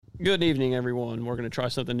Good evening, everyone. We're going to try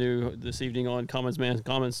something new this evening on Common Man's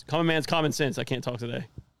Common Sense. I can't talk today.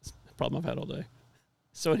 It's a problem I've had all day.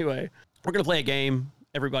 So anyway, we're going to play a game.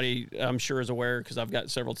 Everybody, I'm sure, is aware because I've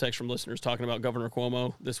got several texts from listeners talking about Governor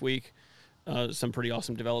Cuomo this week. Some pretty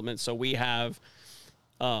awesome developments. So we have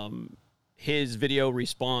his video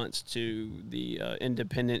response to the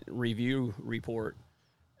independent review report.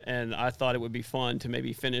 And I thought it would be fun to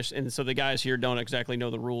maybe finish. And so the guys here don't exactly know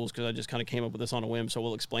the rules because I just kind of came up with this on a whim. So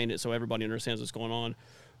we'll explain it so everybody understands what's going on.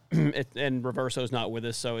 And Reverso's not with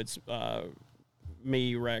us. So it's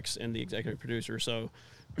me, Rex, and the executive producer. So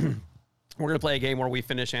we're going to play a game where we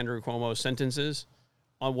finish Andrew Cuomo's sentences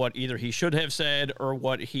on what either he should have said or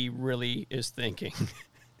what he really is thinking.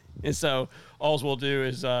 And so all we'll do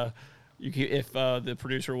is if the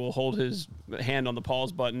producer will hold his hand on the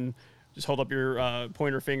pause button, just hold up your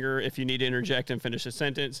pointer finger if you need to interject and finish a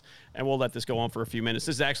sentence, and we'll let this go on for a few minutes.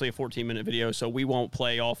 This is actually a 14-minute video, so we won't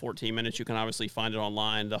play all 14 minutes. You can obviously find it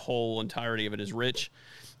online. The whole entirety of it is rich,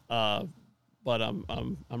 but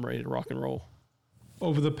I'm ready to rock and roll.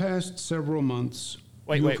 Over the past several months...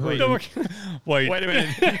 Wait a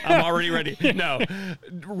minute. I'm already ready. No.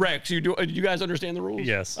 Rex, do you guys understand the rules?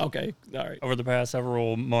 Yes. Okay. All right. Over the past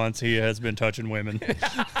several months, he has been touching women.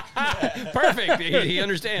 Perfect. He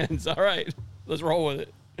understands. All right. Let's roll with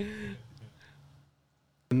it.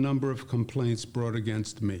 A number of complaints brought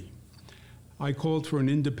against me. I called for an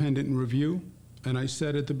independent review, and I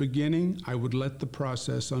said at the beginning I would let the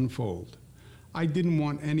process unfold. I didn't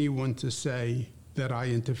want anyone to say that I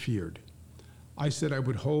interfered. I said I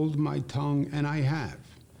would hold my tongue, and I have,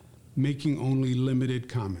 making only limited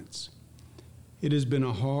comments. It has been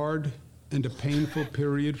a hard and a painful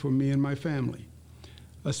period for me and my family,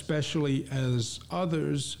 especially as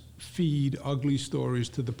others feed ugly stories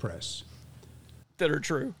to the press. That are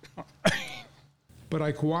true. But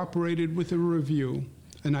I cooperated with the review,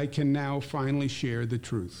 and I can now finally share the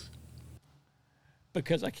truth.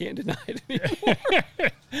 Because I can't deny it anymore.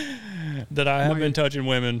 That I have been touching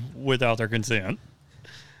women without their consent.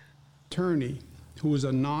 Attorney, who is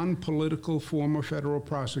a non-political former federal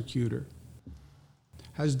prosecutor,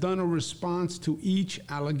 has done a response to each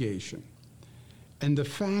allegation, and the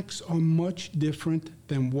facts are much different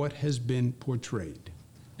than what has been portrayed.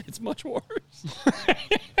 It's much worse.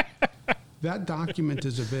 That document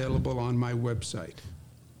is available on my website.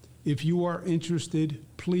 If you are interested,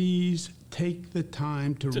 please take the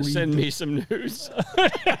time to read send me some news.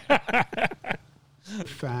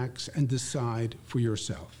 Facts and decide for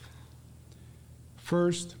yourself.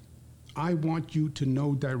 First, I want you to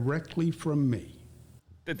know directly from me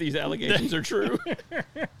that these allegations are true.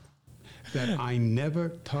 That I never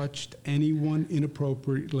touched anyone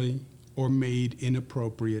inappropriately or made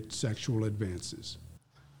inappropriate sexual advances.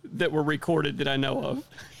 That were recorded that I know of.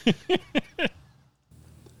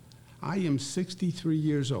 I am 63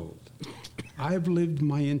 years old. I've lived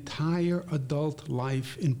my entire adult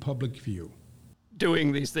life in public view.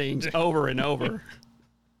 Doing these things over and over.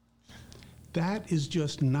 That is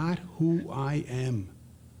just not who I am.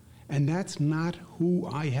 And that's not who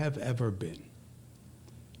I have ever been.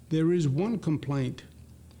 There is one complaint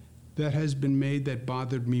that has been made that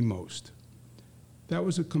bothered me most. That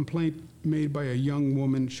was a complaint made by a young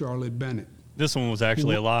woman, Charlotte Bennett. This one was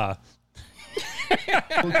actually a lie.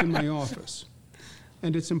 Worked in my office.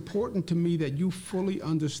 And it's important to me that you fully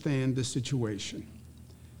understand the situation.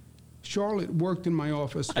 Charlotte worked in my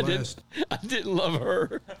office I didn't love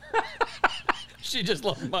her. She just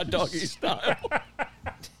loved my doggy style.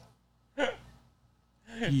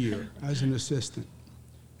 Year as an assistant.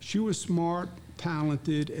 She was smart,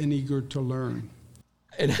 talented, and eager to learn.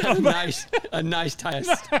 And had a nice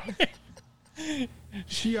test.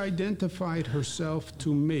 She identified herself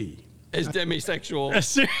to me as demisexual.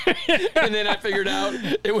 And then I figured out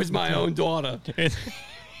it was my own daughter.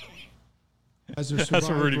 As a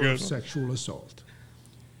survivor of sexual assault.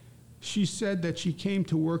 She said that she came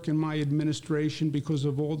to work in my administration because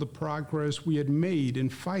of all the progress we had made in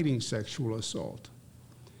fighting sexual assault.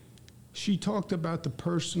 She talked about the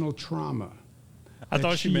personal trauma. I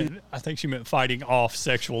think she meant fighting off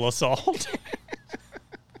sexual assault.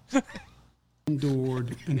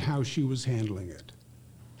 Endured and how she was handling it.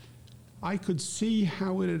 I could see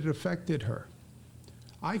how it had affected her.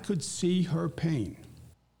 I could see her pain.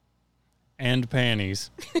 And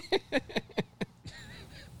panties.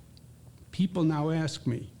 People now ask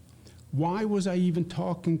me, why was I even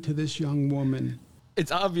talking to this young woman?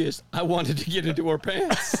 It's obvious I wanted to get into her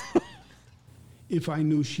pants. If I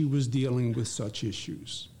knew she was dealing with such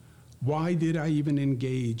issues, why did I even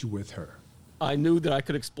engage with her? I knew that I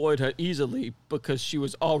could exploit her easily because she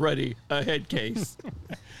was already a head case.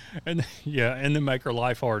 And then make her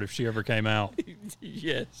life hard if she ever came out.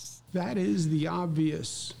 Yes. That is the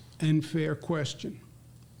obvious and fair question,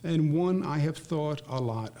 and one I have thought a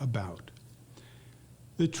lot about.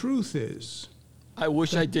 The truth is I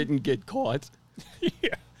wish I didn't get caught.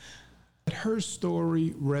 Yeah. that her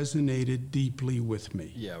story resonated deeply with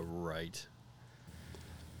me. Yeah, right.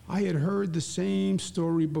 I had heard the same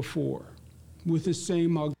story before, with the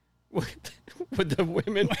same With the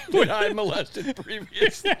women that I molested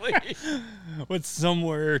previously. With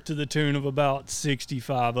somewhere to the tune of about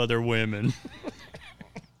 65 other women.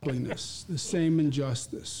 ugliness, the same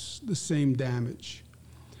injustice, the same damage.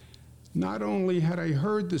 Not only had I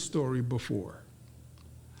heard the story before,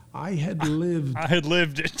 I had lived. I had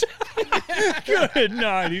lived it. Good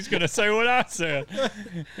night. He's going to say what I said.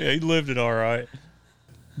 Yeah, he lived it all right.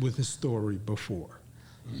 With a story before.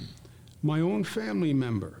 My own family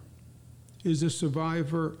member is a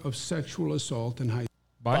survivor of sexual assault in high school.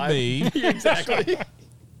 By me. Exactly.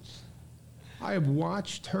 I have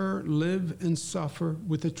watched her live and suffer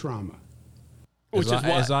with the trauma.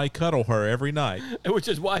 As I cuddle her every night. Which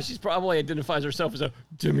is why she's probably identifies herself as a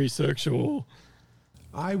demisexual.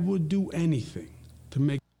 I would do anything to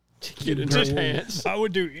make Get in her pants. I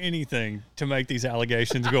would do anything to make these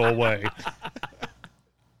allegations go away.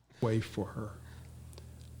 way for her.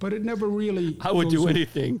 But it never really I would goes do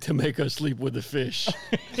anything to make her sleep with a fish.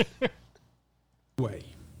 away.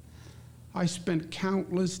 I spent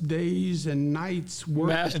countless days and nights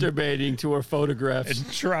Masturbating to her photographs.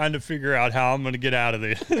 And trying to figure out how I'm going to get out of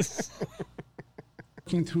this.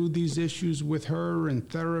 working through these issues with her and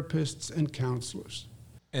therapists and counselors.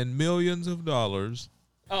 And millions of dollars.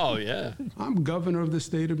 Oh, yeah. I'm governor of the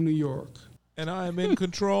state of New York, And I am in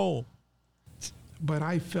control. but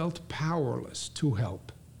I felt powerless to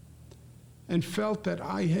help and felt that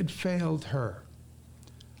I had failed her.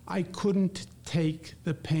 I couldn't take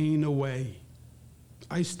the pain away.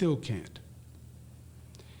 I still can't.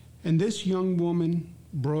 And this young woman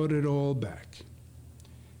brought it all back.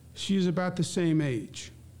 She is about the same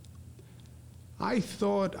age. I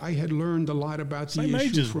thought I had learned a lot about the Same issue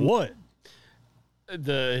age as from what?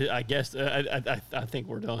 I guess I think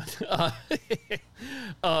we're done.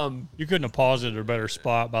 You couldn't have paused it at a better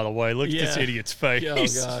spot, by the way. Look at this Yeah. idiot's face. Oh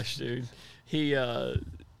gosh, dude. He I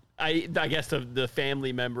guess the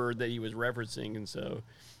family member that he was referencing, and so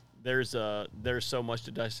there's so much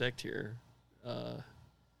to dissect here. No,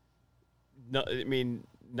 I mean,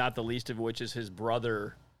 not the least of which is his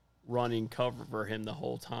brother running cover for him the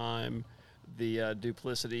whole time. The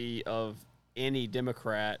duplicity of any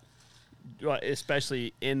Democrat,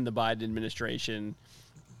 especially in the Biden administration,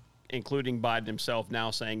 including Biden himself,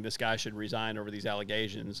 now saying this guy should resign over these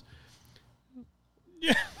allegations.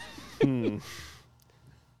 Yeah. I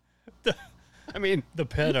mean, The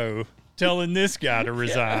pedo telling this guy to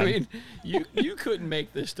resign. I mean, you couldn't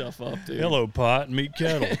make this stuff up, dude. Hello, pot, meet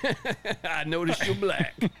kettle. I noticed you're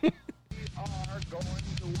black. are going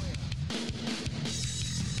to win.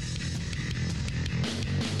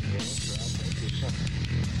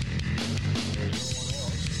 There's no one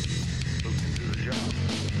else who can do the job.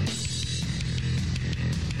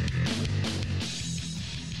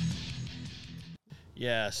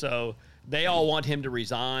 Yeah, so they all want him to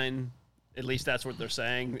resign. At least that's what they're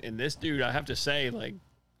saying. And this dude, I have to say, like,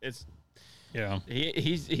 it's Yeah.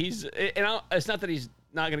 he's and it's not that he's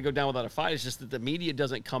not going to go down without a fight. It's just that the media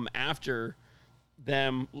doesn't come after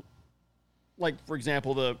them. Like, for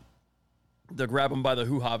example, the grab him by the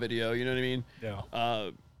hoo-ha video. You know what I mean?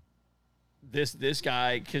 Yeah. This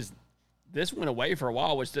guy, because this went away for a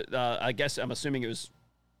while, which I guess I'm assuming it was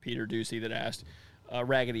Peter Doocy that asked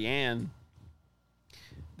Raggedy Ann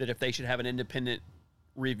that if they should have an independent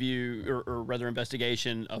review or rather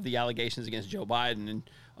investigation of the allegations against Joe Biden. And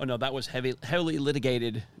oh no, that was heavily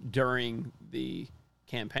litigated during the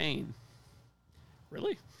campaign.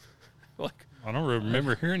 Really? Like, I don't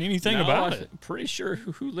remember hearing anything no, about I'm it. pretty sure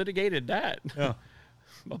who litigated that. Yeah.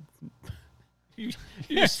 you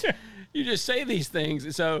just say these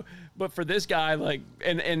things. So, but for this guy, like,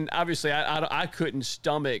 and obviously I couldn't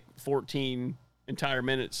stomach 14 entire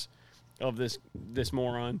minutes of this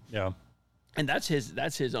moron. Yeah. And that's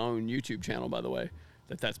his own YouTube channel, by the way,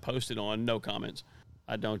 that's posted on. No comments.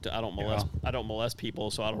 I don't molest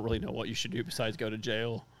people, so I don't really know what you should do besides go to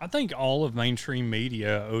jail. I think all of mainstream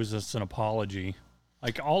media owes us an apology.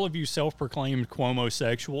 Like, all of you self-proclaimed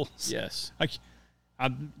Cuomo-sexuals. Yes. Like,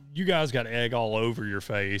 you guys got egg all over your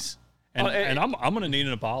face, and I'm going to need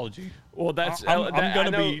an apology. Well, that's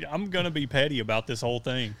I'm gonna be petty about this whole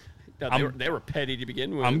thing. No, they were petty to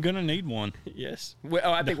begin with. I'm gonna need one. Yes.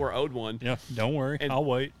 Well, I think we're owed one. Yeah, don't worry, And- I'll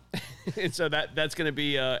wait. And so that's going to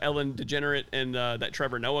be Ellen DeGenerate and that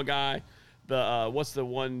Trevor Noah guy. The what's the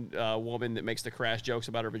one woman that makes the crash jokes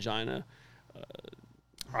about her vagina?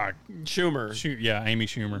 Schumer. Yeah, Amy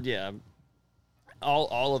Schumer. Yeah.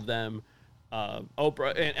 All of them.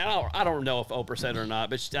 Oprah, and I don't know if Oprah said it or not,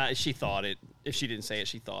 but she thought it. If she didn't say it,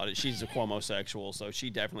 she thought it. She's a Cuomo-sexual, so she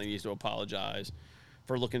definitely needs to apologize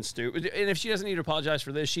for looking stupid. And if she doesn't need to apologize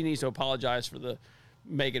for this, she needs to apologize for the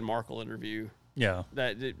Meghan Markle interview. Yeah,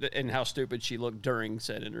 And how stupid she looked during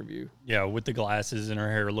said interview. yeah, with the glasses and her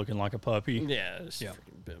hair looking like a puppy. Yeah, it's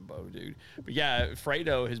freaking bimbo, dude. But yeah,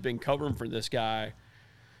 Fredo has been covering for this guy.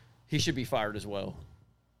 He should be fired as well.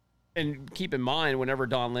 And keep in mind, whenever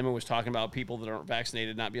Don Lemon was talking about people that aren't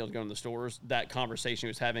vaccinated not being able to go in the stores, that conversation he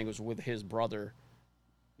was having was with his brother.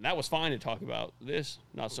 And that was fine to talk about. This,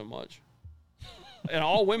 not so much. And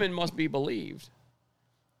all women must be believed.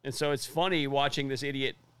 And so it's funny watching this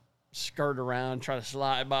idiot skirt around, try to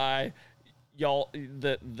slide by y'all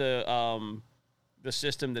the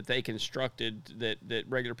system that they constructed that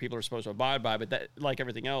regular people are supposed to abide by, but that, like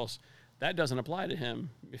everything else, that doesn't apply to him.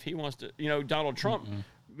 If he wants to, Donald Trump,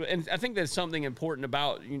 and I think that's something important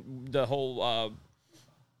about the whole.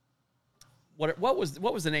 What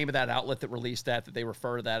was the name of that outlet that released that they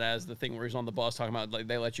refer to that as the thing where he's on the bus talking about like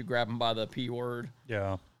they let you grab him by the P word?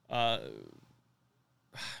 Yeah.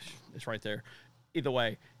 It's right there. Either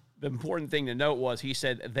way, the important thing to note was he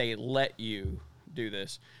said they let you do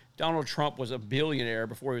this. Donald Trump was a billionaire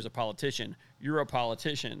before he was a politician. You're a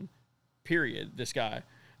politician, period, this guy.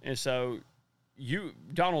 And so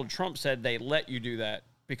Donald Trump said they let you do that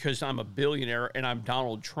because I'm a billionaire and I'm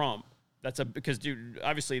Donald Trump. Because, dude,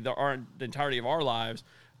 obviously the entirety of our lives,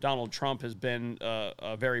 Donald Trump has been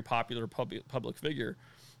a very popular public figure.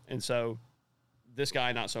 And so this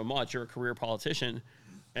guy, not so much. You're a career politician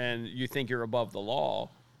and you think you're above the law.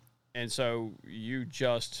 And so you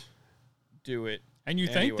just do it. And you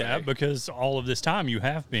anyway. think that because all of this time you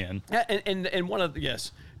have been. And one of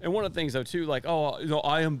the things though too, like,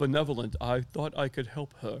 I am benevolent. I thought I could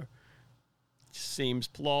help her. Seems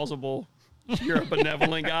plausible. You're a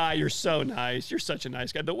benevolent guy. You're so nice. You're such a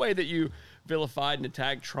nice guy. The way that you vilified and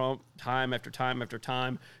attacked Trump time after time after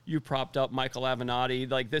time, you propped up Michael Avenatti.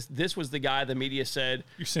 Like this was the guy the media said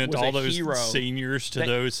You sent was all a those hero. seniors to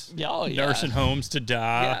those yeah. nursing homes to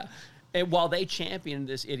die. Yeah. And while they championed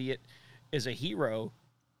this idiot as a hero,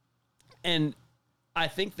 and I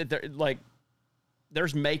think that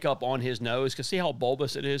there's makeup on his nose because see how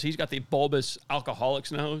bulbous it is? He's got the bulbous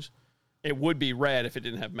alcoholic's nose. It would be red if it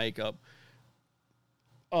didn't have makeup.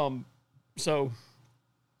 So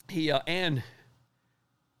he and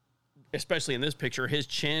especially in this picture, his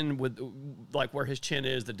chin with like where his chin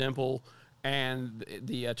is, the dimple and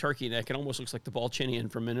the turkey neck, it almost looks like the Balchinian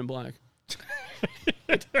from Men in Black.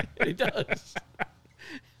 It does.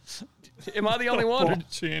 Am I the only one?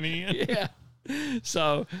 Balchinian. Yeah.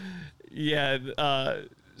 So, yeah.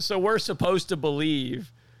 So we're supposed to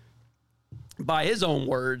believe, by his own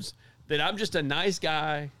words, that I'm just a nice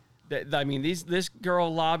guy. That I mean, this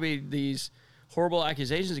girl lobbied these horrible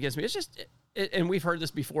accusations against me. It's just, and we've heard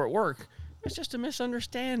this before at work. It's just a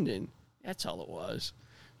misunderstanding. That's all it was.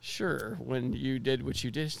 Sure, when you did what you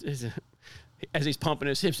did, as he's pumping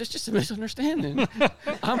his hips, it's just a misunderstanding.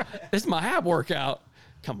 This is my ab workout.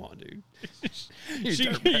 Come on, dude.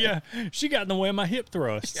 She got in the way of my hip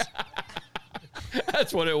thrust.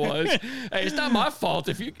 That's what it was. Hey, it's not my fault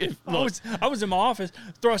if I was in my office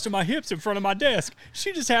thrusting my hips in front of my desk.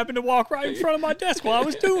 She just happened to walk right in front of my desk while I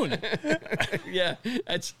was doing it. Yeah,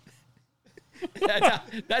 that's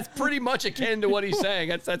pretty much akin to what he's saying.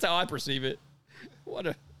 That's how I perceive it. What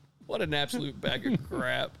an absolute bag of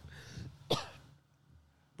crap.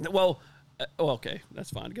 Well, okay, that's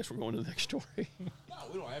fine. I guess we're going to the next story. No,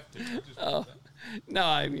 we don't have to. No,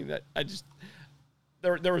 I mean I just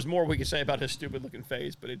there was more we could say about his stupid looking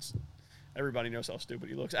face, but everybody knows how stupid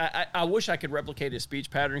he looks. I wish I could replicate his speech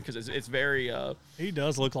pattern because it's very. He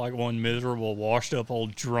does look like one miserable, washed up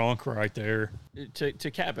old drunk right there. To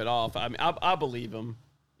cap it off, I mean I believe him.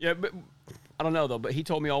 Yeah, but I don't know though. But he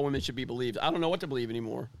told me all women should be believed. I don't know what to believe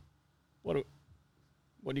anymore. What are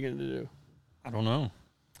you going to do? I don't know.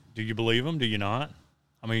 Do you believe him? Do you not?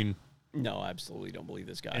 I mean, no, I absolutely don't believe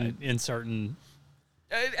this guy. In certain,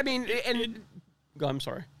 I mean, go. I'm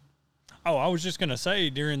sorry. Oh, I was just going to say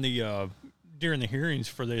during the hearings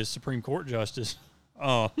for the Supreme Court justice,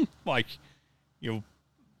 what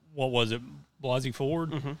was it, Blasey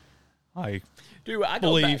Ford? Mm-hmm. I go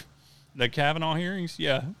believe back. the Kavanaugh hearings.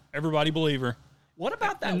 Yeah, everybody believe her. What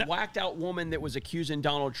about that whacked out woman that was accusing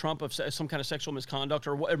Donald Trump of some kind of sexual misconduct,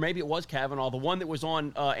 or maybe it was Kavanaugh, the one that was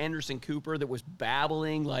on Anderson Cooper that was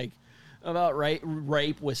babbling like about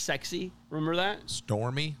rape was sexy? Remember that?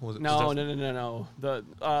 Stormy? Was it? No. The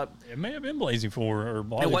It may have been Blasey Ford or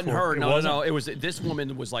Blasey it wasn't Ford. her. No. It was this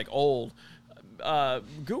woman was like old.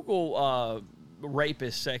 Google rape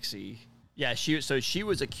is sexy. Yeah, she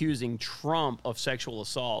was accusing Trump of sexual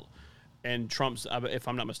assault. And Trump's, if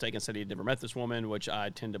I'm not mistaken, said he'd never met this woman, which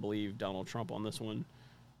I tend to believe Donald Trump on this one.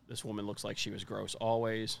 This woman looks like she was gross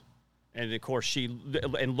always. And, of course,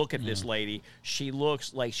 look at this lady. She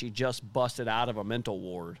looks like she just busted out of a mental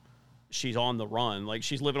ward. She's on the run. Like,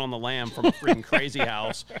 she's living on the lam from a freaking crazy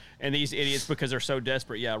house. And these idiots, because they're so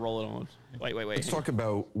desperate, roll it on. Wait. Let's talk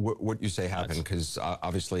about what you say happened, because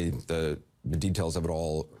obviously the details of it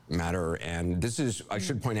all matter. And this is, I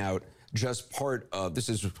should point out, just part of, this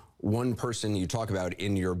is one person you talk about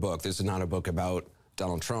in your book. This is not a book about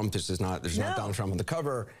Donald Trump. There's not Donald Trump on the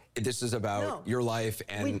cover. This is about your life.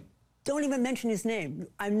 And we don't even mention his name.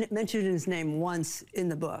 I mentioned his name once in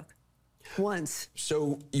the book. Once.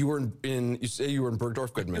 So you say you were in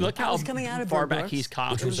Bergdorf Goodman. Look how coming out of far Bergdorf, back he's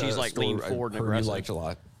cocked, and she's like leaning forward and you aggressive. liked a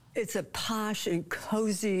lot. It's a posh and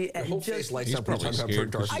cozy and Your whole just. face lights He's up when you probably talk about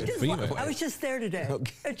scared Bergdorf. because I was just there today.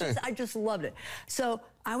 I just loved it. So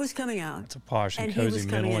I was coming out. It's a posh and he cozy was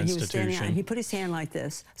coming mental in. He was standing out, institution. and he put his hand like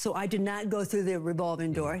this. So I did not go through the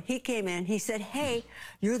revolving door. He came in. He said, "Hey,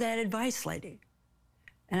 you're that advice lady."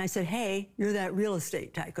 And I said, "Hey, you're that real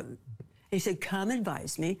estate tycoon." He said, "Come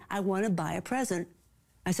advise me. I want to buy a present."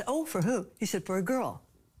 I said, "Oh, for who?" He said, "For a girl."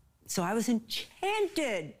 So I was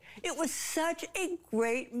enchanted. It was such a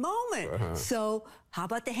great moment. So how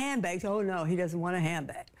about the handbags? Oh, no, he doesn't want a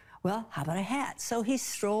handbag. Well, how about a hat? So he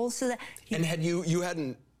strolls to that. And had you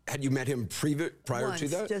met him prior once, to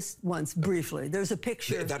that? Just once, briefly. There's a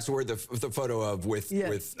picture. That's where the photo of with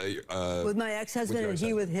my ex-husband and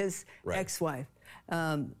he with his ex-wife.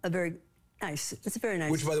 It's a very nice.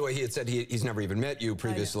 Which, by the way, he had said he's never even met you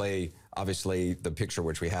previously. Obviously, the picture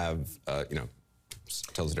which we have,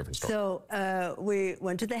 tells a different story. So we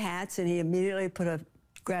went to the hats, and he immediately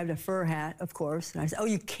grabbed a fur hat, of course. And I said, "Oh,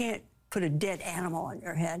 you can't put a dead animal on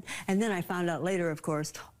your head." And then I found out later, of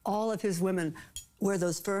course, all of his women wear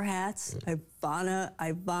those fur hats. Ivanka,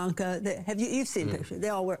 you've seen pictures. They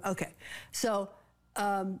all wear. Okay. So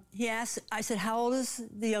he asked. I said, "How old is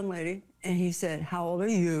the young lady?" And he said, "How old are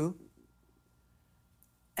you?"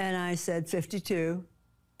 And I said, 52.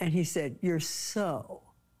 And he said, "You're so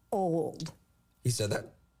old." He said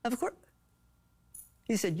that? Of course.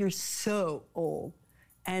 He said, "You're so old."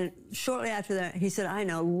 And shortly after that, he said, "I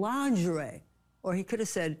know, lingerie." Or he could have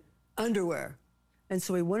said underwear. And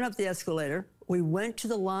so we went up the escalator. We went to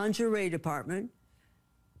the lingerie department.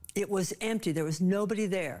 It was empty. There was nobody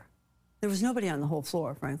there. There was nobody on the whole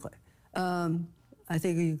floor, frankly. I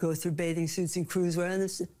think you go through bathing suits and cruisewear,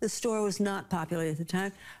 and the store was not popular at the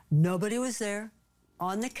time. Nobody was there.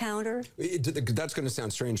 On the counter. That's going to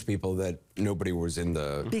sound strange to people that nobody was in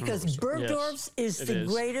the... Because Bergdorf's is the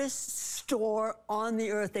greatest store on the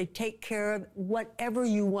earth. They take care of whatever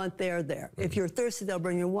you want, they're there. If you're thirsty, they'll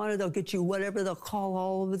bring you water. They'll get you whatever. They'll call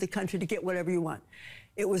all over the country to get whatever you want.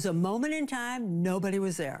 It was a moment in time. Nobody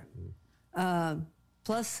was there.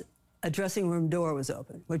 Plus, a dressing room door was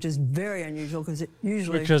open, which is very unusual because it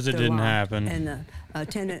didn't happen. And the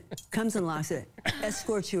attendant comes and locks it,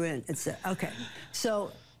 escorts you in. It's okay.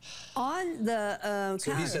 So on the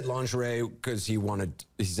So he said lingerie because he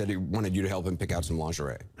said he wanted you to help him pick out some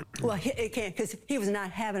lingerie. Well, it can't because he was not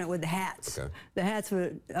having it with the hats. Okay. The hats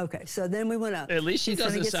were okay. So then we went up. At least she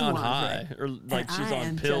doesn't sound high or like she's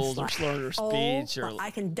on pills or slurring her speech. Or I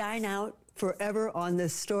can dine out forever on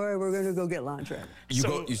this story. We're going to go get lingerie.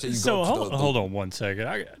 Hold on one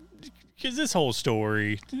second. Because this whole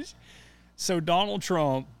story. So Donald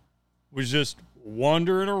Trump was just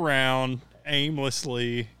wandering around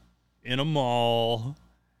aimlessly in a mall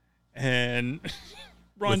and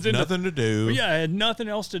runs into nothing to do. Yeah, had nothing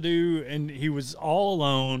else to do, and he was all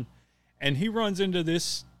alone. And he runs into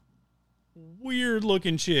this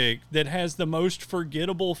weird-looking chick that has the most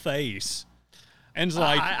forgettable face. And it's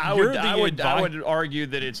like, I would argue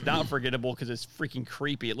that it's not forgettable because it's freaking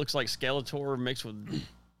creepy. It looks like Skeletor mixed with...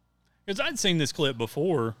 Because I'd seen this clip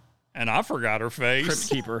before, and I forgot her face. Crypt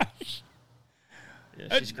Keeper.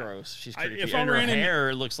 Yeah, she's gross. She's creepy. And her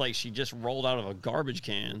hair looks like she just rolled out of a garbage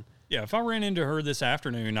can. Yeah, if I ran into her this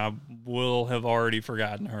afternoon, I will have already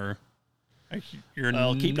forgotten her.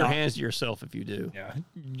 Keep your hands to yourself if you do. Yeah,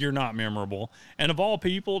 you're not memorable. And of all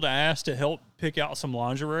people to ask to help pick out some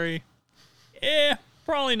lingerie...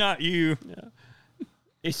 probably not you. Yeah.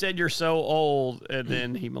 He said you're so old, and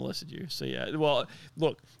then he molested you. So yeah, well,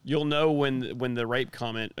 look, you'll know when the rape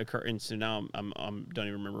comment occurred. And so now I'm don't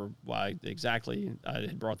even remember why exactly I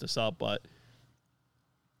had brought this up, but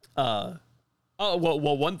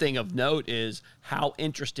one thing of note is how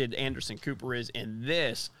interested Anderson Cooper is in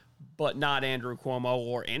this, but not Andrew Cuomo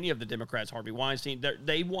or any of the Democrats, Harvey Weinstein.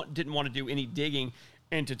 They didn't want to do any digging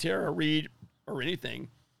into Tara Reade or anything,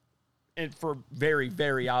 and for very,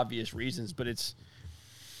 very obvious reasons. But it's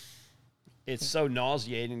so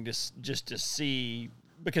nauseating just to see,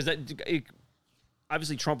 because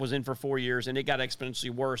obviously Trump was in for 4 years, and it got exponentially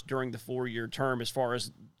worse during the 4-year term as far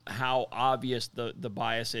as how obvious the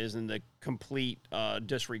bias is and the complete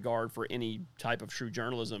disregard for any type of true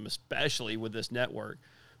journalism, especially with this network.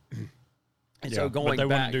 And so going but they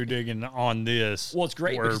back, wouldn't do digging on this. well, it's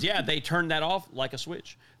great because they turned that off like a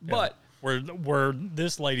switch. But where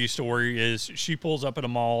this lady's story is, she pulls up at a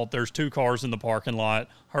mall. There's 2 cars in the parking lot,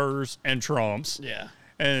 hers and Trump's. yeah,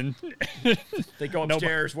 And they go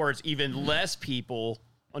upstairs where it's even less people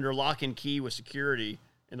under lock and key with security,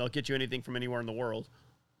 and they'll get you anything from anywhere in the world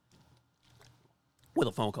with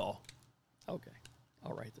a phone call. Okay,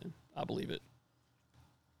 all right then, I believe it.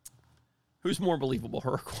 Who's more believable,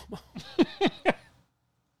 her or Cuomo?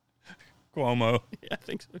 Cuomo. Yeah, I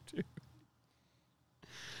think so too.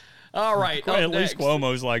 All right. At least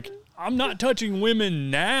Cuomo's like, I'm not touching women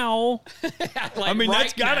now. I mean,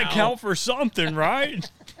 that's got to count for something, right?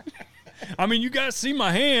 I mean, you guys see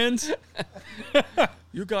my hands.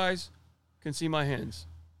 You guys can see my hands.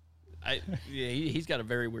 He's got a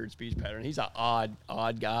very weird speech pattern. He's an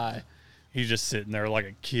odd guy. He's just sitting there like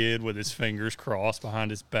a kid with his fingers crossed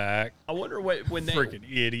behind his back. I wonder when they freaking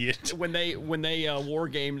idiot. When they war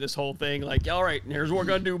gamed this whole thing, like, all right, here's what we're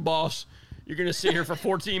gonna do, boss. You're gonna sit here for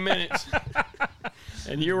 14 minutes,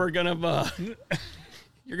 and you're gonna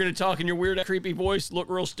talk in your weird, creepy voice, look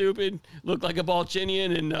real stupid, look like a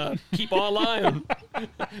Balchinian, and keep on lying.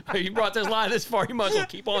 You brought this lie this far, you might as well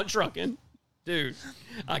keep on trucking, dude.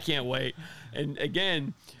 I can't wait. And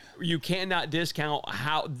again, you cannot discount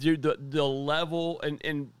how, dude, the level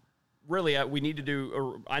and really I need to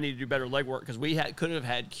do better legwork, because we could have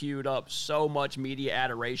had queued up so much media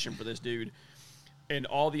adoration for this dude. And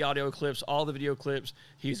all the audio clips, all the video clips.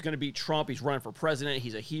 He's going to beat Trump. He's running for president.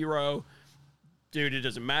 He's a hero. Dude, it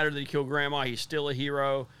doesn't matter that he killed grandma. He's still a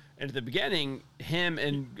hero. And at the beginning, him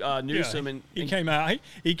and Newsom he came out.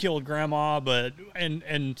 He killed grandma,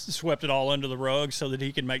 and swept it all under the rug so that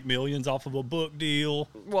he could make millions off of a book deal.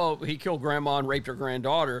 Well, he killed grandma and raped her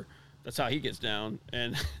granddaughter. That's how he gets down.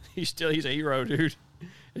 And he's a hero, dude.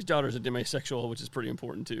 His daughter's a demisexual, which is pretty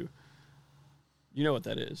important too. You know what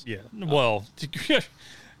that is? Yeah. Well,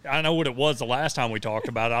 I know what it was the last time we talked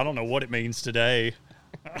about it. I don't know what it means today.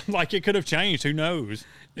 Like, it could have changed. Who knows?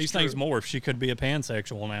 These things morph. She could be a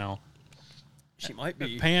pansexual now. She might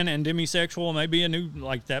be. Pan and demisexual may be a new,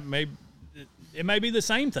 like that. It may be the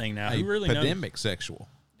same thing now. Who really knows? Pandemic sexual.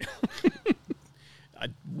 It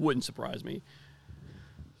wouldn't surprise me.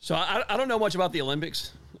 So I don't know much about the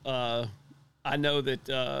Olympics. I know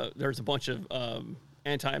that there's a bunch of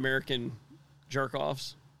anti-American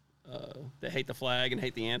jerk-offs that hate the flag and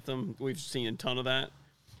hate the anthem. We've seen a ton of that.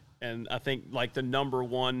 And I think, like, the number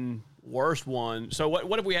one worst one. So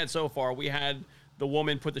what have we had so far? We had the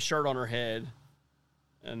woman put the shirt on her head.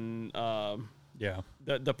 And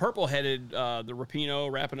the purple-headed, the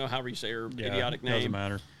Rapinoe, however you say her idiotic name. Doesn't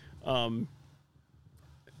matter.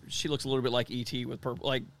 She looks a little bit like E.T. with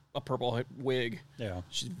a purple wig. Yeah.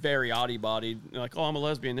 She's very oddie-bodied. You're like, oh, I'm a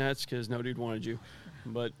lesbian. That's because no dude wanted you.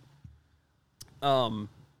 But...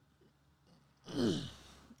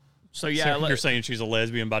 So yeah, you're saying she's a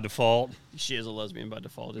lesbian by default? She is a lesbian by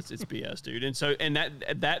default. It's BS, dude. And so, and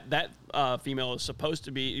that female is supposed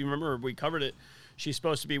to be. You remember we covered it. She's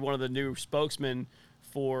supposed to be one of the new spokesmen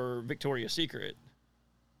for Victoria's Secret.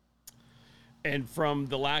 And from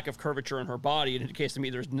the lack of curvature in her body, it indicates to me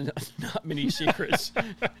there's not many secrets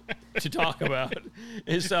to talk about.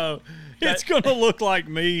 And so it's going to look like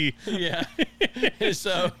me. Yeah. And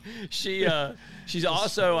so she's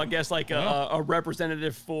also, I guess, like a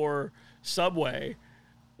representative for Subway,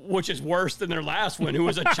 which is worse than their last one, who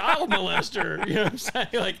was a child molester. You know what I'm saying?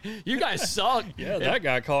 Like, you guys suck. Yeah, that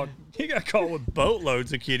guy he got caught with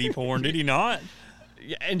boatloads of kiddie porn, did he not?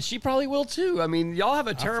 Yeah, and she probably will too. I mean, y'all have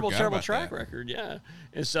a terrible track record. Yeah.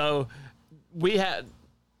 And so we had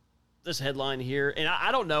this headline here, and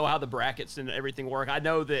I don't know how the brackets and everything work. I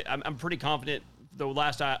know that I'm pretty confident. The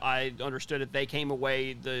last I understood it,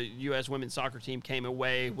 the U.S. women's soccer team came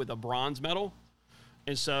away with a bronze medal.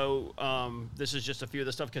 And so this is just a few of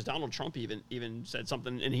the stuff, because Donald Trump even said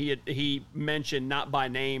something, and he mentioned, not by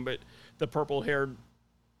name, but the purple-haired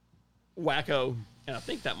wacko, and I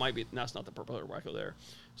think that might be, no, it's not the purple wacko there.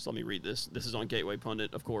 So let me read this. This is on Gateway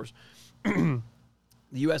Pundit, of course. The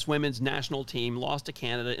U.S. women's national team lost to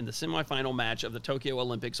Canada in the semifinal match of the Tokyo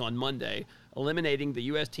Olympics on Monday, eliminating the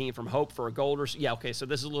U.S. team from hope for a gold or... Yeah, okay, so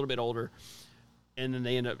this is a little bit older. And then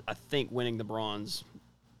they end up, I think, winning the bronze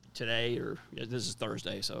today, or yeah, this is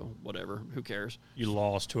Thursday, so whatever. Who cares? You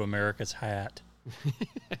lost to America's hat.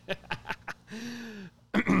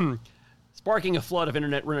 Sparking a flood of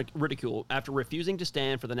internet ridicule after refusing to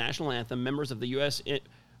stand for the national anthem, members of the U.S.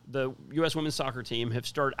 women's soccer team have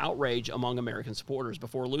stirred outrage among American supporters.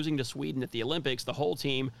 Before losing to Sweden at the Olympics, the whole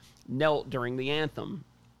team knelt during the anthem.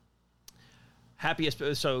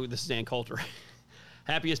 So this is Ann Coulter.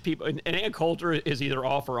 Happiest people, and Ann Coulter is either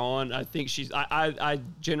off or on. I think I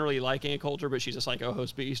generally like Ann Coulter, but she's a psycho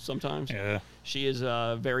host beast sometimes. Yeah. She is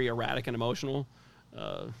very erratic and emotional.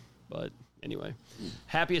 But anyway,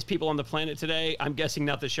 happiest people on the planet today. I'm guessing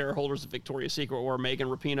not the shareholders of Victoria's Secret or Megan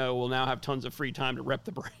Rapinoe will now have tons of free time to rep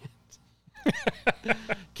the brand.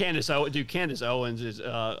 Candace Owens is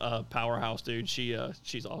a powerhouse, dude.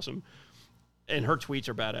 She's awesome, and her tweets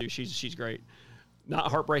are badass. She's great. Not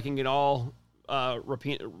heartbreaking at all.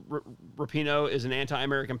 Rapinoe is an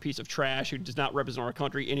anti-American piece of trash who does not represent our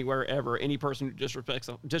country anywhere ever. Any person who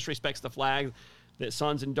disrespects the flag that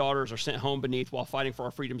sons and daughters are sent home beneath while fighting for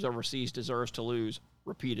our freedoms overseas deserves to lose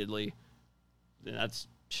repeatedly. And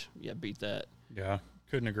beat that. Yeah,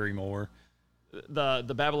 couldn't agree more.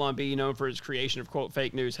 The Babylon Bee, known for its creation of, quote,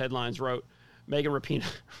 fake news headlines, wrote, Megan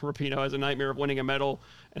Rapinoe has a nightmare of winning a medal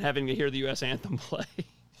and having to hear the U.S. anthem play.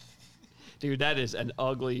 Dude, that is an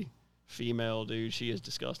ugly female, dude. She is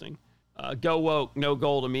disgusting. Go woke, no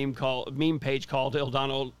gold. A meme page called Il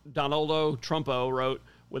Donaldo Trumpo wrote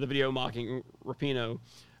with a video mocking Rapinoe.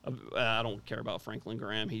 I don't care about Franklin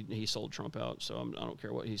Graham. He sold Trump out, so I don't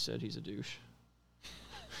care what he said. He's a douche.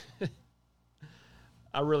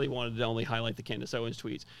 I really wanted to only highlight the Candace Owens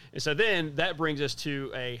tweets. And so then that brings us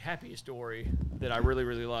to a happy story that I really,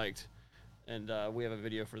 really liked. And we have a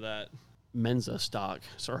video for that. Menza Stock.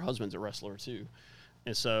 So her husband's a wrestler too.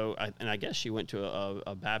 And so, I guess she went to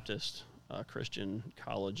a Baptist Christian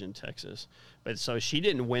college in Texas. But so she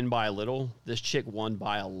didn't win by a little. This chick won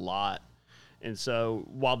by a lot. And so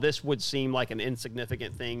while this would seem like an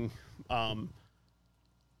insignificant thing, what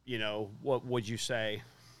would you say?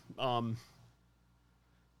 Barack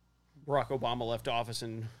Obama left office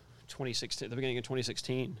in 2016, the beginning of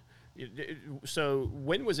 2016. So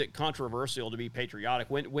when was it controversial to be patriotic?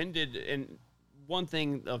 When did, and one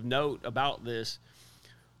thing of note about this,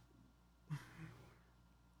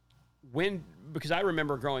 because I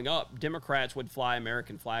remember growing up, Democrats would fly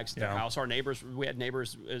American flags to their house. Our neighbors, we had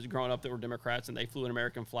neighbors as growing up that were Democrats, and they flew an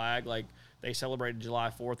American flag. Like, they celebrated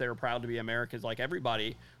July 4th. They were proud to be Americans. Like,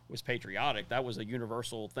 everybody was patriotic. That was a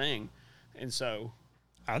universal thing. And so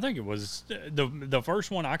I think it was the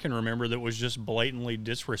first one I can remember that was just blatantly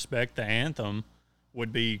disrespect the anthem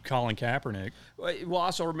would be Colin Kaepernick. We'll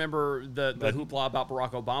also remember the hoopla about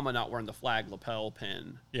Barack Obama not wearing the flag lapel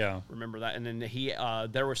pin. Yeah. Remember that? And then he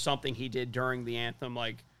there was something he did during the anthem,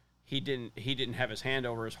 like he didn't have his hand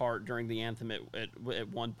over his heart during the anthem at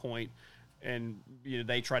one point, and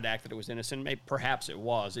they tried to act that it was innocent. Maybe, perhaps it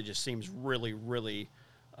was. It just seems really, really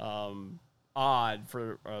odd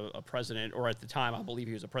for a president, or at the time I believe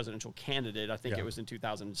he was a presidential candidate. I think it was in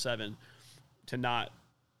 2007, to not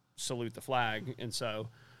salute the flag. And so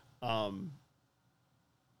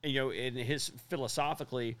in his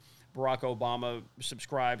philosophically, Barack Obama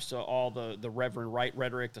subscribes to all the Reverend Wright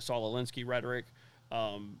rhetoric, the Saul Alinsky rhetoric,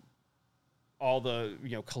 all the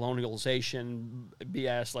colonialization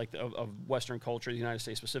BS of Western culture, the United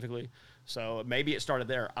States specifically. So maybe it started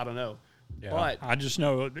there. I don't know. Yeah, but I just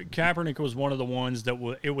know Kaepernick was one of the ones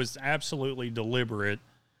that it was absolutely deliberate.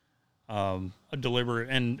 Deliberate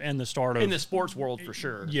and the start of in the sports world for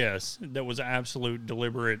sure. Yes, that was absolute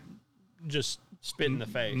deliberate, just spit in the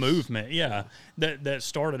face movement. Yeah, that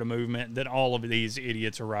started a movement that all of these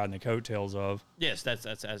idiots are riding the coattails of. Yes,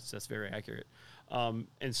 that's very accurate. And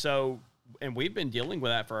we've been dealing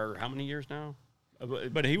with that for how many years now?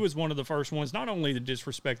 But he was one of the first ones, not only to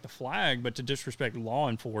disrespect the flag, but to disrespect law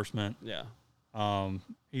enforcement. Yeah.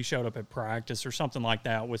 He showed up at practice or something like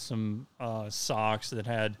that with some socks that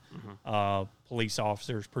had police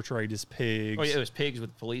officers portrayed as pigs. Oh, yeah, it was pigs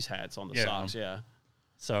with police hats on the socks, yeah.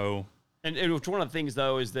 So, and one of the things,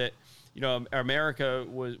 though, is that, America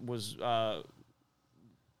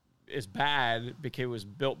is bad because it was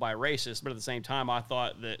built by racists, but at the same time, I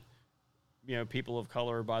thought that, people of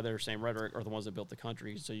color, by their same rhetoric, are the ones that built the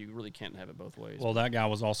country, so you really can't have it both ways. Well, that guy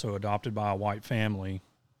was also adopted by a white family.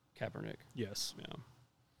 Kaepernick. Yes. Yeah.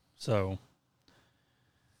 So,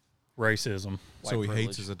 Racism. So he privilege.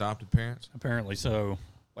 hates his adopted parents? Apparently so.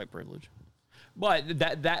 White privilege. But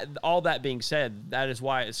that all that being said, that is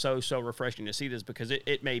why it's so refreshing to see this, because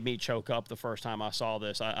it made me choke up the first time I saw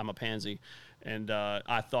this. I'm a pansy, and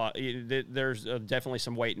I thought there's definitely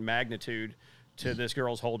some weight and magnitude to this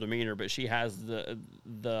girl's whole demeanor, but she has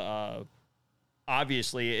the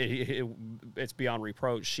obviously it's beyond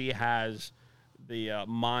reproach. She has the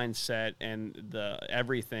mindset and the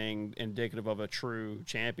everything indicative of a true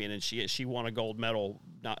champion, and she won a gold medal,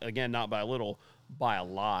 not by a little, by a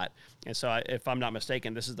lot. And so if I'm not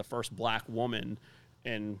mistaken, this is the first black woman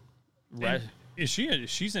in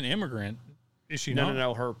she's an immigrant, is she no not?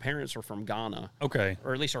 no her parents are from Ghana, Okay.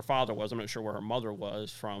 or at least her father was. I'm not sure where her mother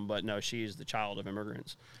was from, but no, she's the child of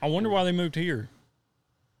immigrants. I wonder why they moved here.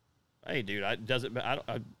 Hey dude,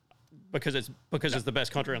 because it's the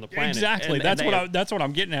best country on the planet. Exactly. And That's what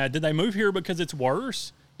I'm getting at. Did they move here because it's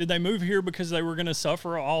worse? Did they move here because they were going to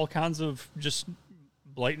suffer all kinds of just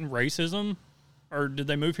blatant racism? Or did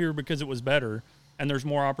they move here because it was better and there's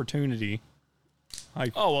more opportunity?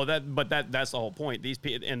 Like, that's the whole point. These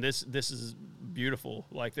people, and this is beautiful.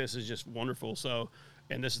 Like, this is just wonderful. So,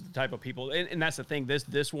 and this is the type of people, and that's the thing.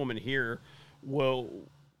 This woman here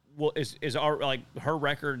is our, like, her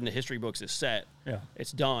record in the history books is set. Yeah.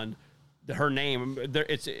 It's done. Her name,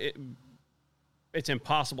 it's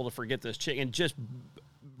impossible to forget this chick, and just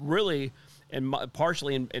really, and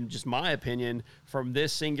partially in just my opinion, from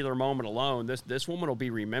this singular moment alone, this woman will be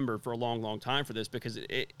remembered for a long, long time for this, because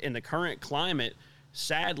in the current climate,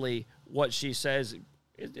 sadly, what she says,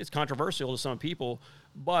 it's controversial to some people,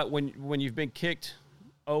 but when you've been kicked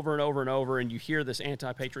over and over and over, and you hear this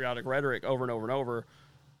anti-patriotic rhetoric over and over and over,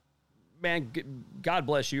 man, God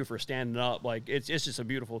bless you for standing up. Like, it's just a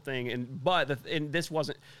beautiful thing. And this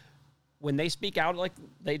wasn't, when they speak out like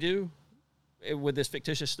they do with this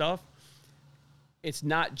fictitious stuff, it's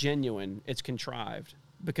not genuine. It's contrived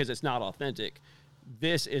because it's not authentic.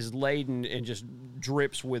 This is laden and just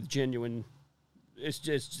drips with genuine.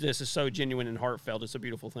 This is so genuine and heartfelt. It's a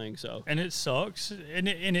beautiful thing. So, and it sucks, and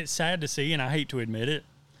it's sad to see, and I hate to admit it,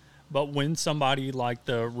 but when somebody like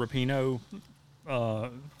the Rapinoe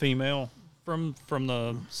female from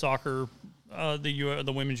the soccer,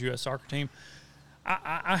 the women's U.S. soccer team,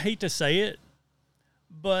 I hate to say it,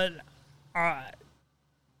 but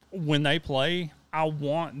when they play, I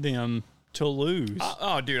want them to lose. Dude,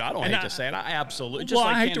 I don't hate to say it. I absolutely just well,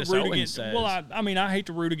 like I hate Candace to root Owens against. says. Well, I hate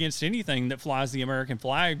to root against anything that flies the American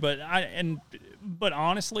flag, but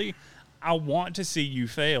honestly, I want to see you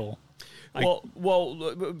fail. Like,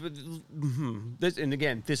 this, and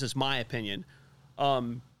again, this is my opinion.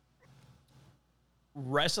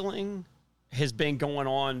 Wrestling has been going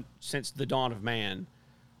on since the dawn of man.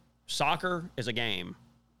 Soccer is a game.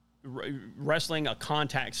 Wrestling, a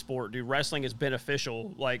contact sport, dude. Wrestling is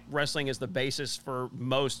beneficial. Like, wrestling is the basis for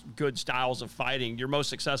most good styles of fighting. Your most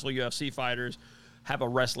successful UFC fighters have a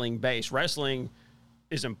wrestling base. Wrestling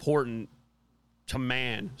is important to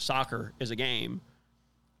man. Soccer is a game.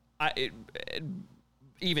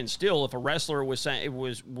 Even still, if a wrestler was saying it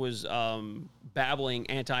was babbling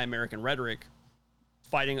anti-American rhetoric,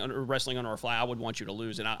 fighting or wrestling under a flag, I would want you to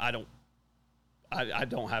lose, and I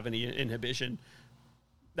don't have any inhibition.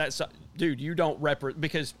 That's, dude, you don't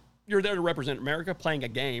because you're there to represent America playing a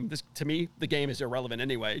game. This, to me, the game is irrelevant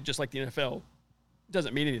anyway, just like the NFL. It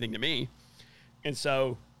doesn't mean anything to me. And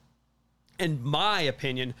so, in my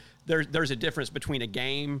opinion, there's a difference between a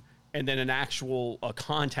game and then an actual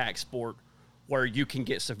contact sport where you can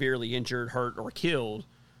get severely injured, hurt, or killed.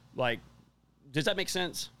 Like, does that make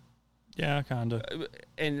sense? Yeah, kind of.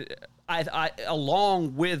 And I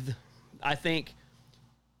along with, I think,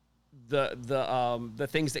 the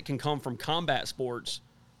things that can come from combat sports,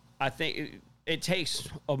 I think it takes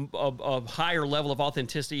a higher level of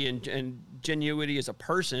authenticity and genuity as a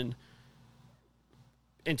person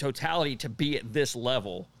in totality to be at this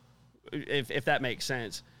level, if that makes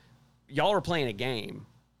sense. Y'all are playing a game.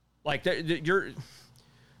 Like, you're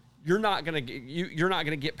not gonna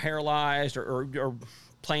get paralyzed or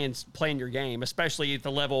playing your game, especially at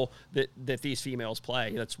the level that these females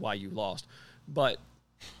play. That's why you lost. But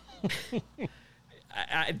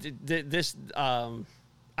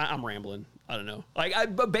I'm rambling. I don't know.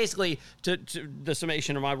 But basically, to the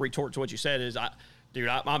summation of my retort to what you said is,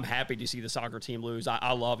 I'm happy to see the soccer team lose.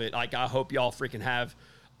 I love it. Like, I hope y'all freaking have,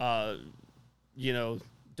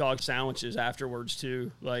 dog sandwiches afterwards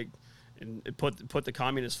too. Like, and put the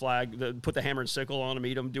communist flag, put the hammer and sickle on them,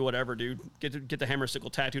 eat them, do whatever, dude. Get the hammer and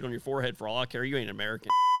sickle tattooed on your forehead for all I care. You ain't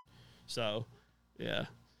American. So, yeah.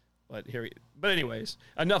 But anyways,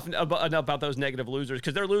 enough about those negative losers,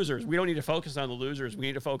 because they're losers. We don't need to focus on the losers. We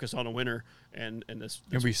need to focus on a winner. And this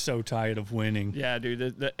You'll be so tired of winning. yeah,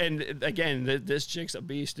 dude. And again, this chick's a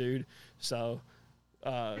beast, dude. So.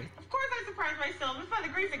 Of course I surprise myself. It's by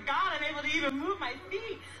the grace of God I'm able to even move my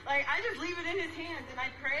feet. Like, I just leave it in his hands, and I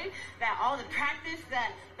pray that all the practice,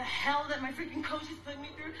 that the hell that my freaking coaches put me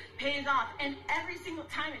through pays off. And every single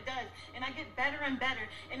time it does. And I get better and better.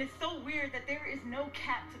 And it's so weird that there is no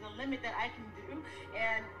cap to the limit that I can do.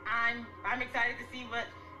 And I'm excited to see what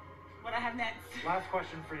I have next. Last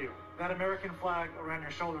question for you. That American flag around your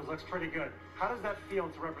shoulders looks pretty good. How does that feel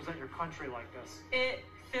to represent your country like this? It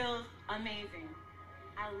feels amazing.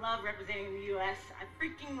 I love representing the U.S. I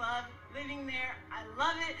freaking love living there. I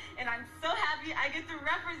love it, and I'm so happy I get to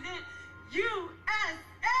represent USA.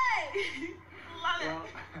 Love it.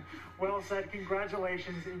 Well said.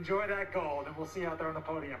 Congratulations. Enjoy that gold, and we'll see you out there on the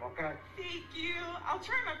podium, okay? Thank you. I'll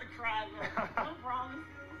try not to cry, but no promises.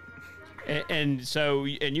 And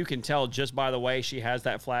you can tell just by the way she has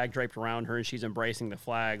that flag draped around her and she's embracing the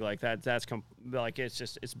flag like that.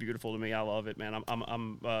 It's beautiful to me. I love it, man.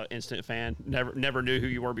 I'm instant fan. Never knew who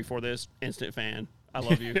you were before this. Instant fan. I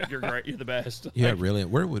love you. You're great. You're the best. Yeah, really.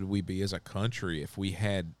 Where would we be as a country if we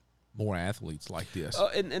had more athletes like this?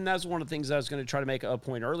 And that's one of the things I was going to try to make a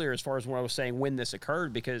point earlier as far as when I was saying when this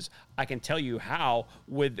occurred, because I can tell you how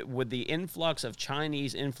with the influx of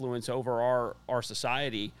Chinese influence over our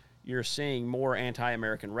society, you're seeing more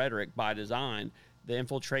anti-American rhetoric by design. The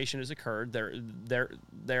infiltration has occurred. Their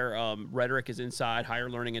rhetoric is inside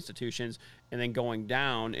higher learning institutions and then going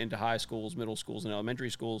down into high schools, middle schools, and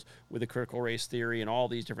elementary schools with the critical race theory and all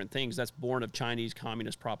these different things. That's born of Chinese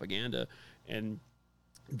communist propaganda. And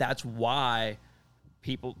that's why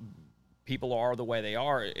people are the way they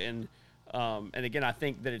are. And again, I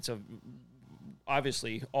think that it's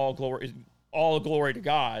obviously all glory to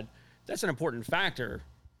God. That's an important factor.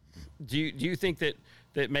 Do you think that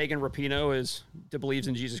Megan Rapinoe believes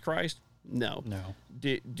in Jesus Christ? No.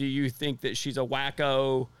 Do you think that she's a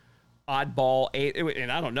wacko, oddball,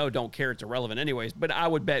 and I don't know, don't care, it's irrelevant anyways, but I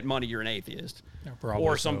would bet money you're an atheist. Yeah, probably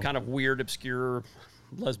or some so. kind of weird, obscure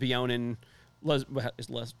lesbian.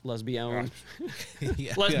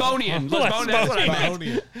 Lesbonian. That's what I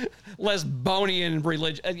meant. Lesbonian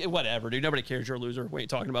religion. Whatever, dude. Nobody cares. You're a loser. We ain't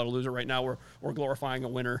talking about a loser right now. We're glorifying a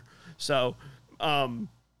winner. So,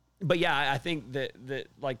 but yeah, I think that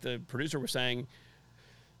like the producer was saying,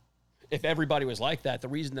 if everybody was like that, the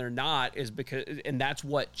reason they're not is because, and that's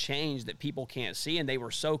what changed that people can't see, and they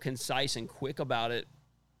were so concise and quick about it.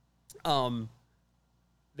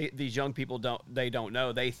 These young people don't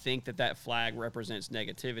know. They think that flag represents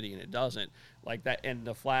negativity, and it doesn't. Like that, and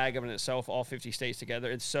the flag of in itself, all 50 states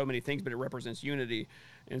together, it's so many things, but it represents unity.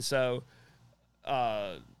 And so,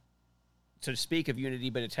 to speak of unity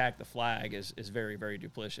but attack the flag is very, very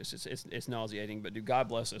duplicitous. It's nauseating. But dude, God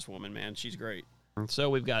bless this woman, man. She's great. So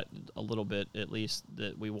we've got a little bit, at least,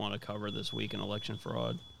 that we want to cover this week in election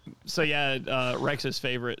fraud. So yeah, Rex's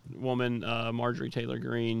favorite woman, Marjorie Taylor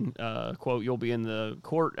Greene, quote, "You'll be in the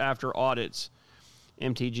court after audits.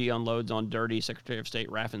 MTG unloads on dirty Secretary of State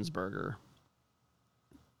Raffensperger."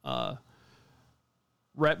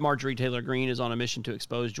 Rep. Marjorie Taylor Greene is on a mission to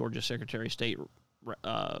expose Georgia Secretary of State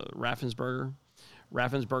Raffensperger.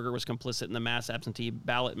 Raffensperger was complicit in the mass absentee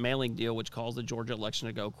ballot mailing deal, which caused the Georgia election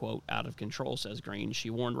to go, quote, "out of control," says Greene. She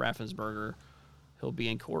warned Raffensperger he'll be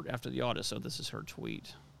in court after the audit. So this is her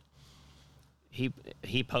tweet.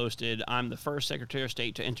 He posted, "I'm the first Secretary of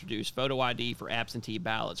State to introduce photo ID for absentee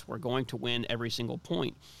ballots. We're going to win every single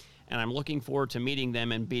point, and I'm looking forward to meeting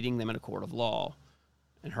them and beating them in a court of law."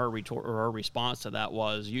 And her response to that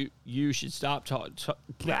was, "You should stop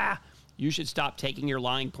You should stop taking your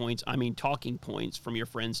talking points from your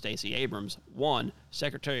friend Stacey Abrams. 1,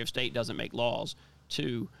 Secretary of State doesn't make laws.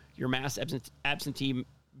 2, your mass absentee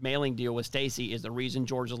mailing deal with Stacey is the reason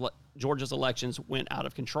Georgia's elections went out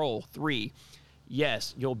of control. 3,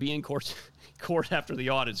 yes, you'll be in court after the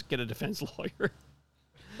audits. Get a defense lawyer."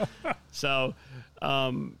 So,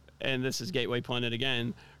 and this is Gateway Pundit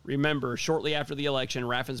again. "Remember, shortly after the election,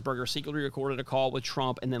 Raffensperger secretly recorded a call with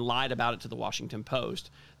Trump and then lied about it to the Washington Post.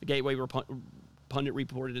 The Gateway Pundit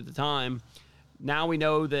reported at the time, now we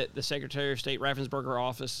know that the Secretary of State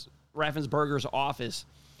Raffensperger's office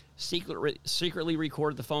secretly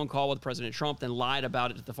recorded the phone call with President Trump, then lied about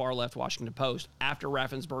it to the far-left Washington Post. After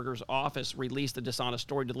Raffensperger's office released the dishonest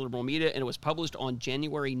story to the liberal media, and it was published on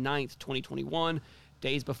January 9th, 2021,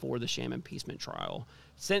 days before the sham impeachment trial.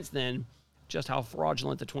 Since then, just how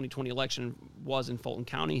fraudulent the 2020 election was in Fulton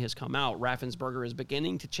County has come out. Raffensperger is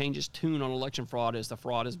beginning to change his tune on election fraud as the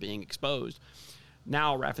fraud is being exposed.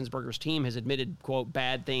 Now, Raffensperger's team has admitted, quote,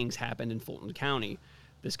 bad things happened in Fulton County.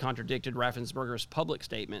 This contradicted Raffensperger's public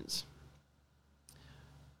statements.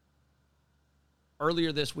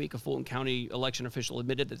 Earlier this week, a Fulton County election official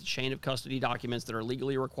admitted that the chain of custody documents that are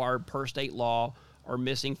legally required per state law are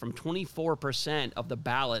missing from 24% of the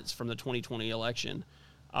ballots from the 2020 election.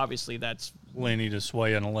 Obviously, that's plenty to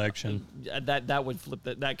sway an election. That would flip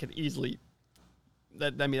that. That could easily.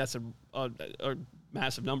 That's a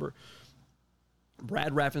massive number.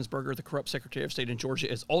 Brad Raffensperger, the corrupt Secretary of State in Georgia,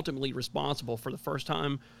 is ultimately responsible for the first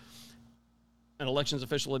time an elections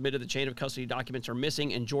official admitted the chain of custody documents are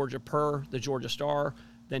missing in Georgia per the Georgia Star.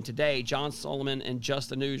 Then today, John Solomon and Just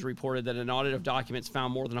the News reported that an audit of documents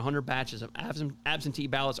found more than 100 batches of absentee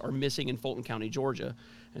ballots are missing in Fulton County, Georgia.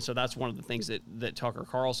 And so that's one of the things that Tucker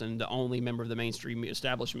Carlson, the only member of the mainstream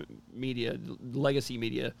establishment media, legacy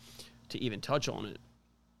media, to even touch on it.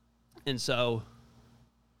 And so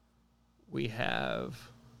we have,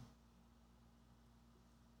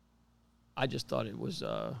 I just thought it was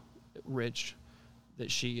rich that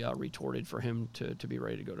she retorted for him to be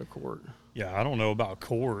ready to go to court. Yeah, I don't know about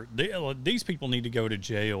court. These people need to go to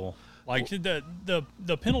jail. Like,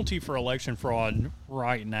 the penalty for election fraud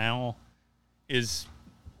right now is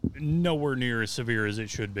nowhere near as severe as it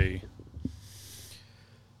should be.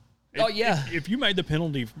 If you made the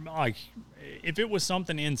penalty, like, if it was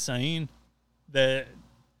something insane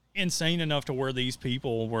enough to where these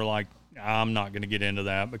people were like, I'm not going to get into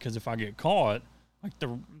that because if I get caught, like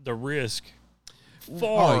the risk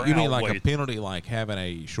far you mean outweighed. like a penalty like having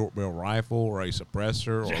a short barrel rifle or a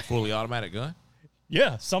suppressor or a fully automatic gun?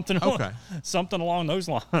 Yeah, something along those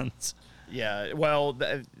lines. Yeah, well,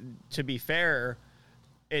 to be fair,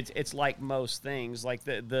 it's like most things. Like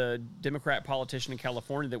the Democrat politician in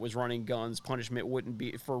California that was running guns, punishment wouldn't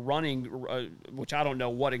be for running, which I don't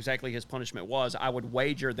know what exactly his punishment was. I would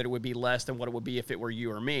wager that it would be less than what it would be if it were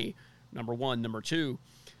you or me. Number one. Number two,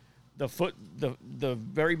 the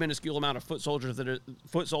very minuscule amount of foot soldiers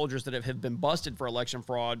that have been busted for election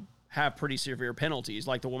fraud have pretty severe penalties,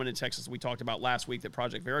 like the woman in Texas we talked about last week that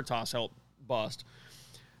Project Veritas helped bust.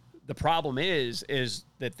 The problem is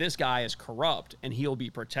that this guy is corrupt and he'll be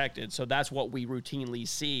protected. So that's what we routinely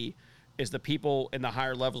see is the people in the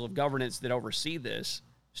higher levels of governance that oversee this.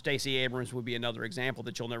 Stacey Abrams would be another example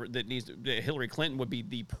that Hillary Clinton would be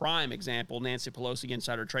the prime example. Nancy Pelosi,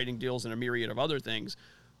 insider trading deals, and a myriad of other things.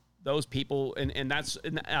 Those people, and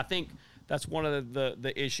I think that's one of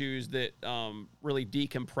the issues that really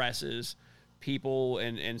decompresses people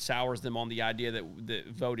and sours them on the idea that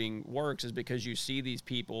voting works is because you see these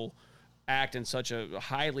people act in such a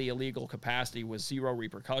highly illegal capacity with zero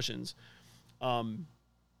repercussions. And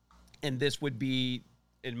this would be,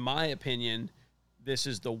 in my opinion, this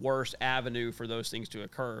is the worst avenue for those things to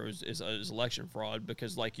occur is election fraud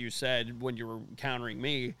because, like you said, when you were countering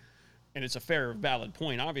me, and it's a fair, valid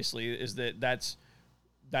point, obviously, is that's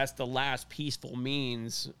the last peaceful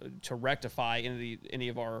means to rectify any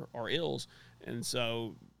of our ills. And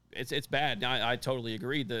so it's bad. Now, I totally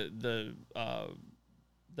agree. The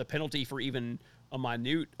penalty for even a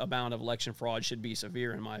minute amount of election fraud should be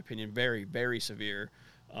severe, in my opinion, very, very severe.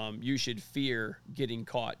 You should fear getting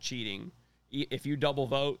caught cheating. If you double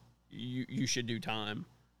vote, you should do time.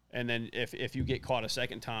 And then if you get caught a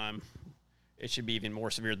second time, it should be even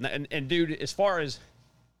more severe than that. And dude, as far as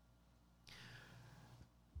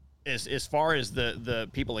the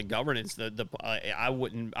people in governance, I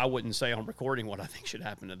wouldn't say on recording what I think should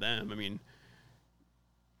happen to them. I mean,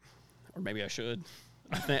 or maybe I should.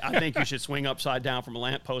 I think you should swing upside down from a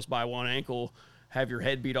lamppost by one ankle, have your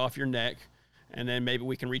head beat off your neck, and then maybe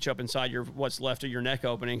we can reach up inside what's left of your neck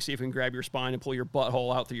opening, see if we can grab your spine and pull your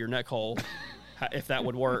butthole out through your neck hole, if that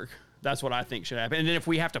would work. That's what I think should happen. And then if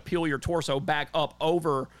we have to peel your torso back up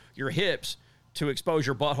over your hips to expose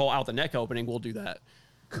your butthole out the neck opening, we'll do that.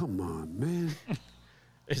 Come on, man.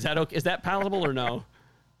 Is that okay? Is that palatable or no?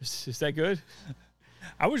 Is that good?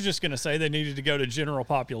 I was just going to say they needed to go to general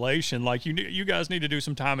population. Like you guys need to do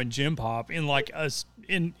some time in gym pop in like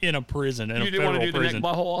in a prison, in a federal prison. You do want to do the neck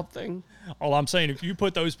butthole up thing? All I'm saying, if you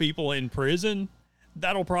put those people in prison,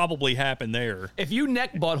 that'll probably happen there. If you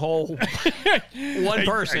neck butthole one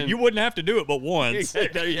person, you wouldn't have to do it but once.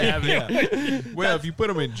 There you have it. Yeah. Well, if you put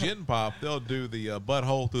them in gin pop, they'll do the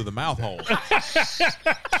butthole through the mouth hole.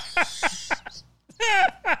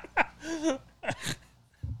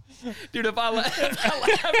 Dude, if I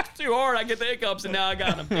laugh too hard, I get the hiccups, and now I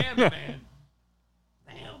got them. Damn it, man.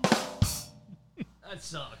 Damn. That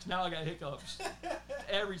sucks. Now I got hiccups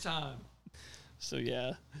every time. So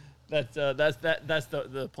yeah, that's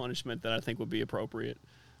the punishment that I think would be appropriate.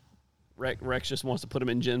 Rex just wants to put him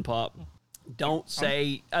in gin pop. Don't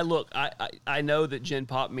say, look, I know that Gen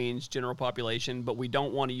Pop means general population, but we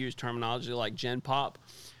don't want to use terminology like Gen Pop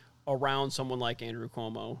around someone like Andrew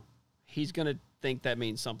Cuomo. He's going to think that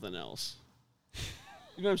means something else.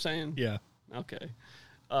 You know what I'm saying? Yeah. Okay.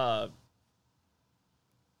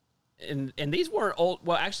 And these weren't old.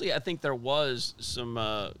 Well, actually, I think there was some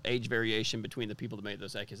age variation between the people that made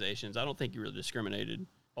those accusations. I don't think you really discriminated.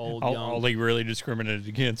 Old, young. All he really discriminated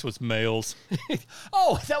against was males.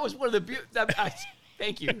 Oh, that was one of the.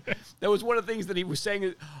 Thank you. That was one of the things that he was saying.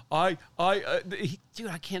 Dude, I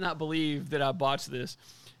cannot believe that I botched this.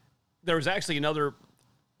 There was actually another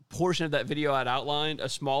portion of that video I'd outlined, a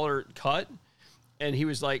smaller cut, and he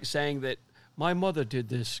was like saying that my mother did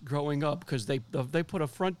this growing up because they put a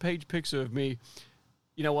front page picture of me.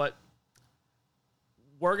 You know what?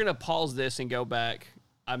 We're gonna pause this and go back.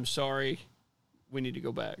 I'm sorry. We need to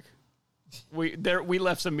go back. We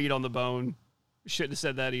left some meat on the bone. Shouldn't have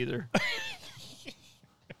said that either.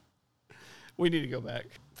 We need to go back.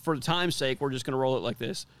 For time's sake, we're just going to roll it like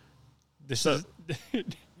this. This is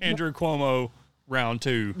Andrew Cuomo round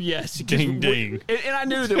 2. Yes. Ding, ding. And I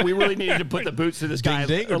knew that we really needed to put the boots to this guy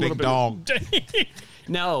Ding, ding, a or little ding, bit. dong?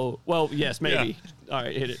 No. Well, yes, maybe. Yeah. All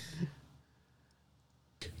right, hit it.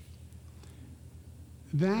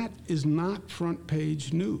 That is not front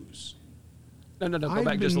page news. No. Go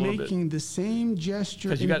back just a little bit. I've been making the same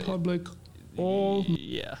gesture in public all.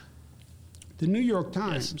 Yeah. The New York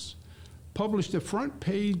Times published a front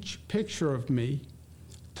page picture of me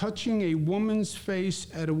touching a woman's face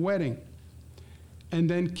at a wedding and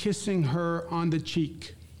then kissing her on the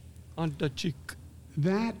cheek. On the cheek.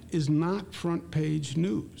 That is not front page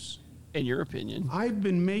news. In your opinion. I've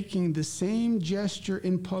been making the same gesture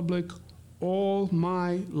in public all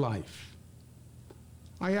my life.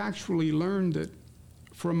 I actually learned it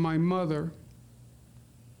from my mother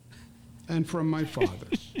and from my father.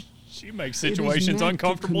 She makes situations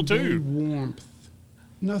uncomfortable too. Warmth,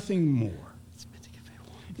 nothing more.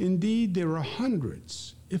 Indeed, there are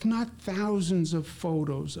hundreds, if not thousands, of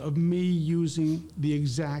photos of me using the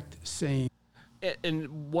exact same.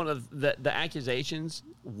 And one of the accusations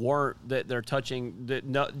weren't that they're touching.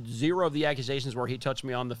 Zero of the accusations were he touched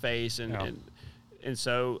me on the face, and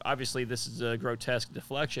so obviously this is a grotesque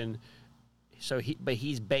deflection. So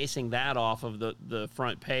he's basing that off of the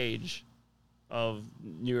front page of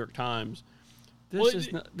New York Times. This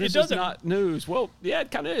is not news. Well, yeah,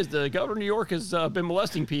 it kind of is. The governor of New York has been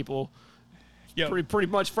molesting people. Yeah, pretty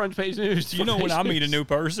much front page news. You know, when I meet a new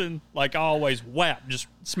person, like I always just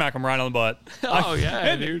smack them right on the butt. Oh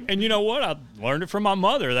yeah, dude. And you know what? I learned it from my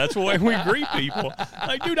mother. That's the way we greet people.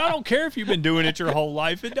 Like, dude, I don't care if you've been doing it your whole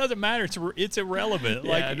life. It doesn't matter. It's irrelevant.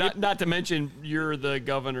 Yeah, like, not to mention you're the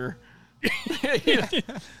governor.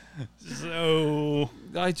 So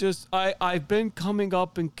I've been coming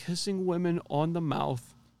up and kissing women on the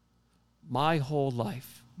mouth my whole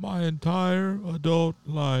life. My entire adult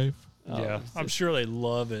life. Yeah, I'm sure they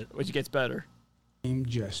love it. Which gets better. Same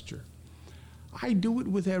gesture. I do it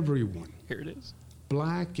with everyone. Here it is.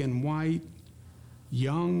 Black and white,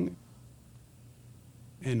 young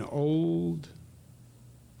and old,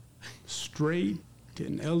 straight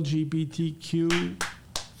and LGBTQ,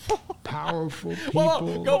 powerful people.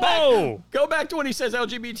 Whoa, go back to when he says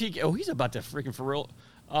LGBTQ. Oh, he's about to freaking for real.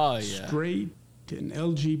 Oh, yeah. Straight and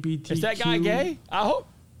LGBTQ. Is that guy gay? I hope.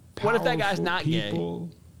 What if that guy's not people,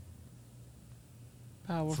 gay?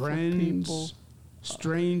 Powerful friends, people.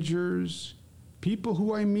 Strangers, people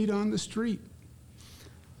who I meet on the street.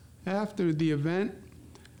 After the event,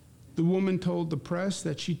 the woman told the press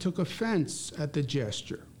that she took offense at the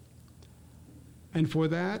gesture. And for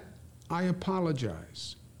that, I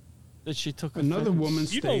apologize. That she took Another offense. woman You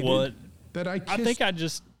stated know what? that I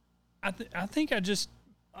kissed. I think I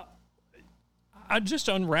just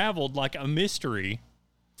unraveled like a mystery.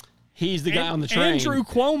 He's the guy on the train. Andrew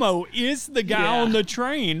Cuomo is the guy on the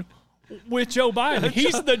train with Joe Biden.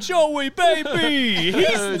 He's the Joey baby. He's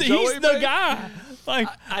the guy. Like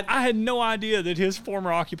I had no idea that his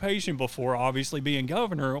former occupation before obviously being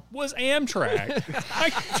governor was Amtrak.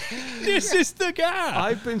 This is the guy.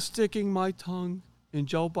 I've been sticking my tongue in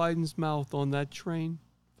Joe Biden's mouth on that train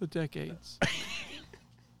for decades.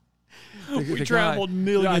 We traveled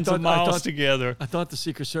millions of miles together. I thought the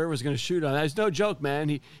Secret Service was going to shoot on that. It's no joke,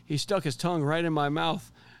 man. He stuck his tongue right in my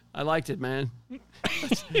mouth. I liked it, man.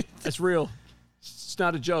 That's real. It's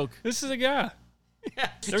not a joke. This is a guy.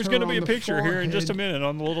 There's going to be a picture here in just a minute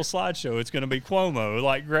on the little slideshow. It's going to be Cuomo,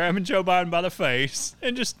 like grabbing Joe Biden by the face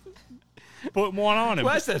and just putting one on him.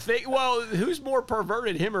 Well, that's the thing. Well, who's more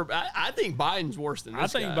perverted, him or I think Biden's worse than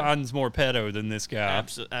this guy. I think Biden's more pedo than this guy.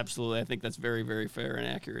 Absolutely. I think that's very, very fair and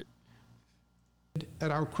accurate.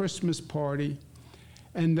 at our Christmas party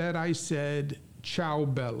and that I said, "Ciao,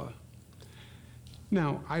 Bella."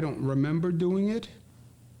 Now, I don't remember doing it,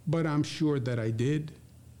 but I'm sure that I did.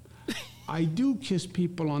 I do kiss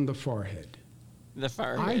people on the forehead. The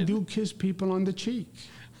forehead. I do kiss people on the cheek.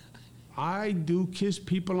 I do kiss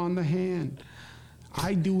people on the hand.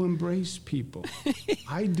 I do embrace people.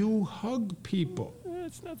 I do hug people,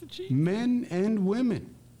 That's not the cheek. men and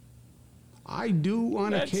women. I do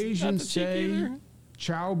on That's occasion not the cheek say, either.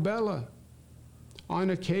 "Ciao, Bella." On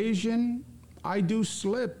occasion, I do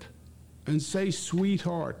slip and say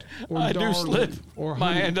 "sweetheart" or I "darling" do slip or my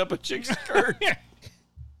 "honey." hand up a chick's skirt.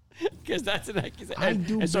 Because that's an accusation. I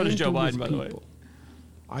do And so does Joe banter Biden, with by the way. people.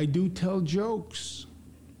 I do tell jokes,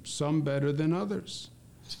 some better than others.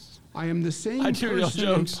 I am the same I do tell person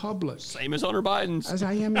in jokes. public Same as Hunter Biden's. as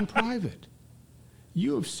I am in private.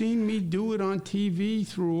 You have seen me do it on TV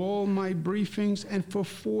through all my briefings and for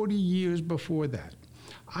 40 years before that.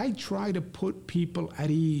 I try to put people at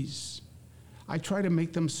ease. I try to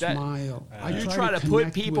make them smile. I You try to put connect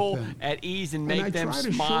with people them. at ease and And make I them try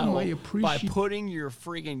to show smile my by putting your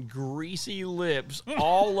friggin' greasy lips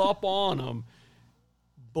all up on them.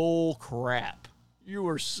 Bull crap. You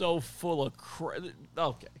are so full of crap.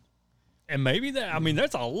 Okay. And maybe that, I mean,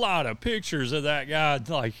 there's a lot of pictures of that guy.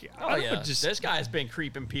 Like, Oh, I yeah. would just, This guy's been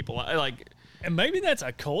creeping people out. Like, and maybe that's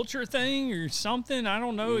a culture thing or something. I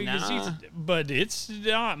don't know. Nah. But it's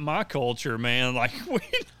not my culture, man. Like,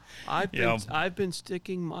 I've been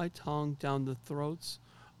sticking my tongue down the throats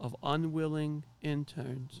of unwilling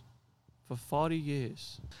interns for 40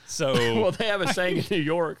 years. So, Well, they have a saying in New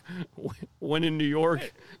York, when in New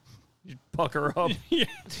York, you pucker up. yeah.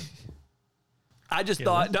 I just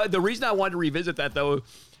thought, the reason I wanted to revisit that, though,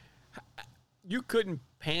 you couldn't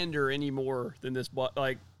pander any more than this.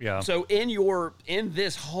 Like, Yeah. So in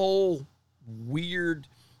this whole weird,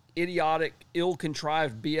 idiotic,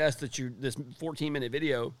 ill-contrived BS this 14-minute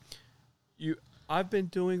video, I've been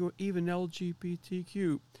doing even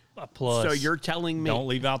LGBTQ. A plus. So you're telling me. Don't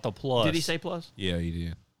leave out the plus. Did he say plus? Yeah, he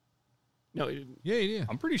did. No, he didn't. Yeah, he did.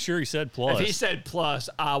 I'm pretty sure he said plus. If he said plus,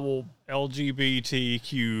 I will.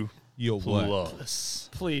 LGBTQ You'll what? plus.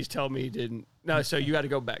 Please tell me he didn't. No, so you got to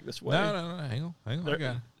go back this way. No. Hang on. I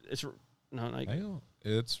got it. It's no, like, Hang on.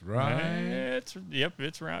 It's right.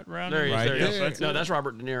 It's right around there he is. Right There he is. there. No, that's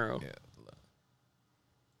Robert De Niro. Yeah.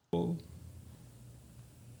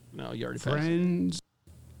 No, you already passed. Friends,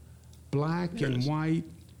 black There it and is. white,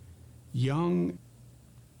 young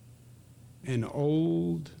and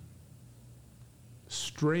old,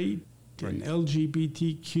 straight and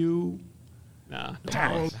LGBTQ. Nah,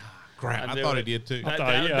 Crap. I knew thought it. he did too.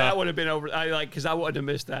 That would have been over. Because I wouldn't have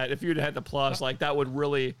missed that. If you'd had the plus, like that would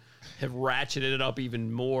really have ratcheted it up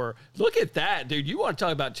even more. Look at that, dude. You want to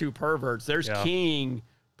talk about two perverts? There's King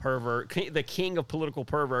pervert, the king of political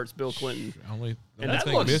perverts, Bill Clinton. Only And that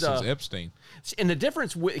thing looks, missing is Epstein. And the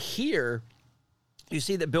difference here, you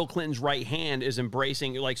see that Bill Clinton's right hand is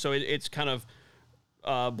embracing, like, so it's kind of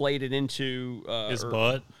bladed into his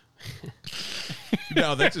butt.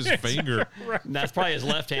 No, that's his finger. And that's probably his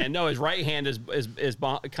left hand. No, his right hand is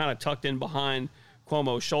kind of tucked in behind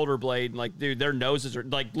Cuomo's shoulder blade. Like, dude, their noses are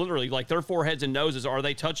like literally like their foreheads and noses. Are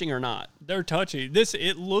they touching or not? They're touching.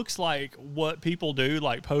 It looks like what people do,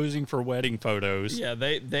 like posing for wedding photos. Yeah,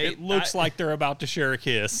 they. It looks like they're about to share a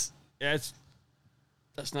kiss. That's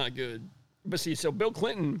not good. But see, so Bill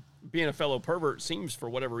Clinton, being a fellow pervert, seems for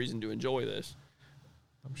whatever reason to enjoy this.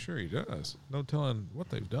 I'm sure he does. No telling what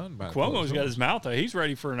they've done by Cuomo's got his mouth out. He's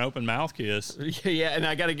ready for an open mouth kiss. Yeah, and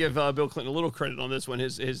I got to give Bill Clinton a little credit on this one.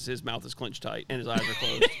 His mouth is clenched tight and his eyes are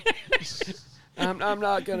closed. I'm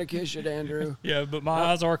not gonna kiss you, Andrew. Yeah, but my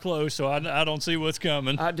eyes are closed, so I don't see what's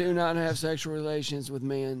coming. I do not have sexual relations with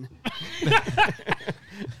men.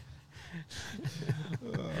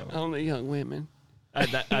 Only young women.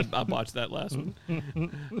 I botched that last one.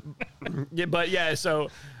 Yeah, but yeah, so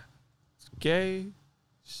gay,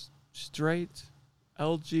 straight,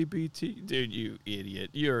 LGBT, dude, you idiot.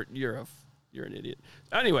 You're an idiot.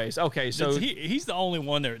 Anyways, okay, so he's the only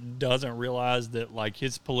one that doesn't realize that, like,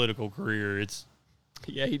 his political career, it's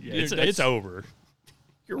over.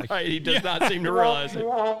 You're right. He does not seem to realize it.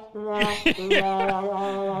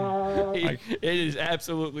 It is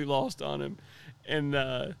absolutely lost on him, and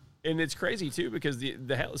it's crazy too because the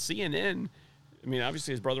CNN. I mean,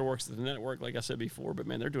 obviously his brother works at the network, like I said before, but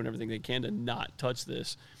man, they're doing everything they can to not touch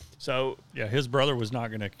this. So yeah, his brother was not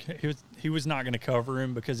gonna. He was not gonna cover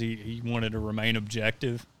him because he wanted to remain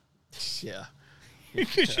objective. Yeah,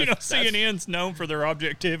 because CNN's known for their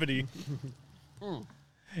objectivity.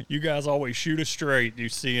 You guys always shoot us straight, you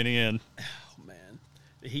CNN. Oh man,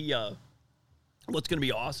 what's going to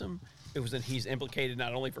be awesome it was that he's implicated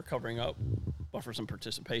not only for covering up, but for some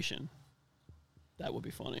participation. That would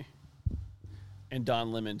be funny. And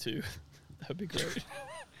Don Lemon, too. That would be great.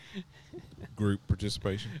 Group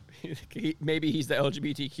participation. Maybe he's the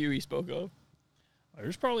LGBTQ he spoke of.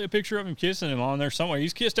 There's probably a picture of him kissing him on there somewhere.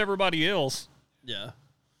 He's kissed everybody else. Yeah.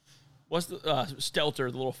 What's the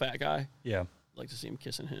Stelter, the little fat guy? Yeah. I'd like to see him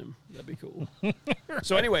kissing him. That'd be cool.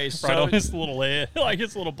 So anyways. Right on his little head. Like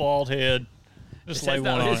his little bald head. Just lay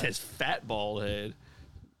one on his fat bald head.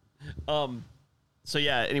 So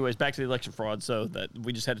yeah, anyways, back to the election fraud. So that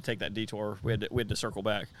we just had to take that detour. We had to circle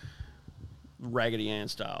back. Raggedy Ann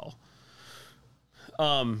style.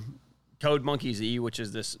 Code Monkey Z, which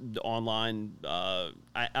is this online,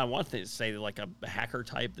 I want to say like a hacker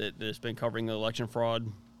type that's been covering the election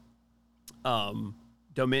fraud. And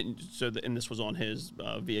this was on his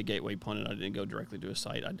via Gateway Pundit. I didn't go directly to his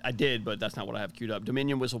site. I did, but that's not what I have queued up.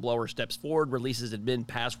 Dominion whistleblower steps forward, releases admin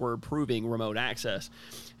password proving remote access.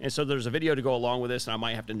 And so there's a video to go along with this, and I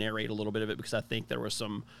might have to narrate a little bit of it because I think there was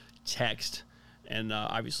some text. And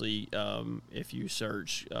obviously, if you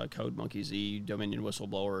search Code Monkey Z Dominion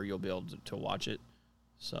whistleblower, you'll be able to watch it.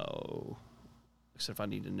 So, except if I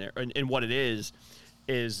need to narrate, and what it is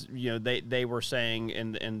they were saying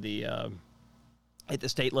in the at the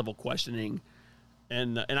state level questioning,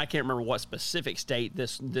 and I can't remember what specific state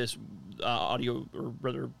this audio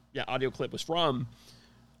clip was from,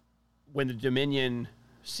 when the Dominion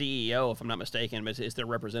CEO, if I'm not mistaken, but it's their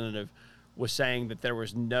representative, was saying that there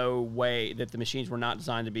was no way that the machines were not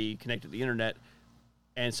designed to be connected to the internet.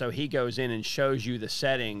 And so he goes in and shows you the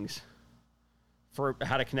settings for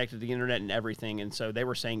how to connect to the internet and everything. And so they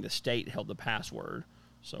were saying the state held the password.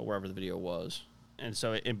 So wherever the video was. And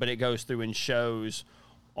so, but it goes through and shows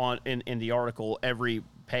in the article every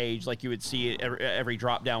page, like you would see it, every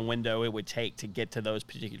drop down window it would take to get to those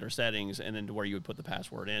particular settings, and then to where you would put the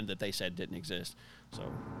password in that they said didn't exist. So.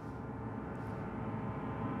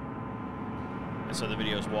 And so the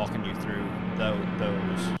video is walking you through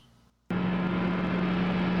those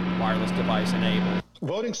wireless device enabled.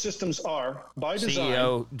 Voting systems are, by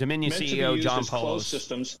design, Dominion CEO John Paulos. Closed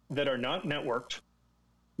systems that are not networked,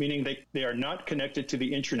 meaning they are not connected to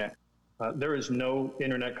the internet. There is no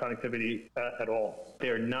internet connectivity at all. They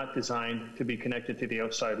are not designed to be connected to the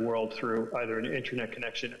outside world through either an internet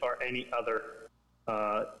connection or any other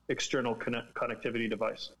external connectivity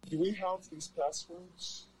device. Do we have these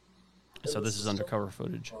passwords? So this is undercover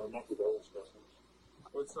footage.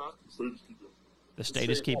 What's that? The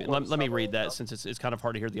state is keeping. Let me read that, since it's kind of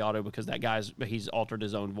hard to hear the audio because that he's altered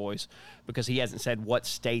his own voice because he hasn't said what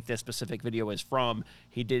state this specific video is from.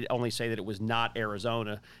 He did only say that it was not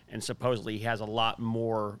Arizona, and supposedly he has a lot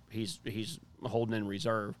more he's holding in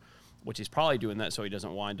reserve, which he's probably doing that so he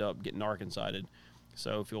doesn't wind up getting Arkansided.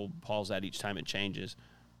 So if you'll pause that each time it changes,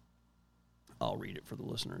 I'll read it for the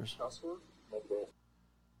listeners. Password?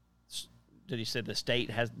 Did he say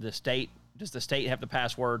does the state have the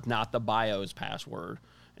password, not the BIOS password?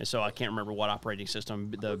 And so I can't remember what operating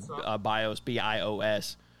system the BIOS,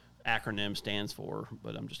 BIOS acronym stands for,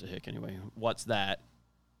 but I'm just a hick anyway. What's that?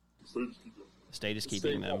 The state is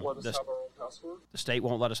keeping them. The state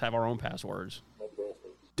won't let us have our own passwords,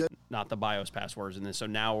 not the BIOS passwords. And then so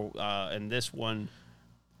now in this one,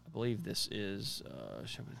 I believe this is I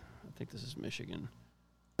think this is Michigan.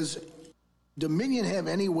 Does Dominion have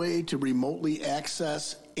any way to remotely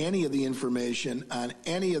access any of the information on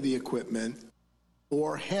any of the equipment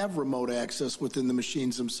or have remote access within the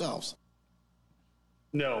machines themselves?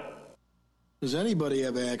 No. Does anybody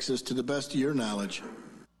have access to the best of your knowledge?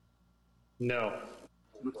 No.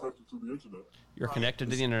 You're connected to the internet. You're connected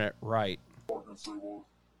to the internet, right?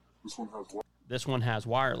 This one has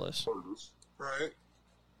wireless. Right.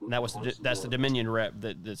 And that's the Dominion rep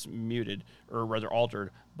that's muted, or rather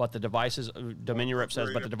altered. But the devices, Dominion rep says,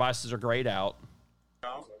 but the devices are grayed out.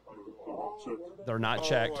 They're not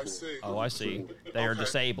checked. I see. They are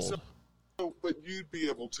disabled. But you'd be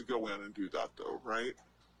able to go in and do that, though, right?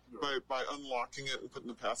 By unlocking it and putting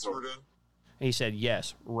the password in? And he said,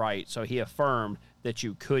 yes, right. So he affirmed that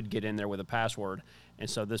you could get in there with a password. And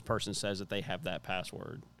so this person says that they have that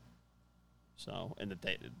password. So, and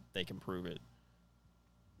that they can prove it.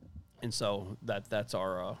 And so that's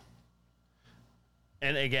our,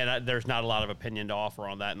 and again, there's not a lot of opinion to offer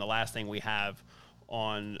on that. And the last thing we have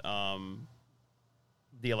on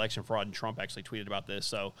the election fraud, and Trump actually tweeted about this.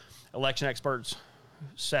 So election experts,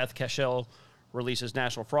 Seth Keshel releases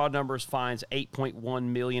national fraud numbers, finds 8.1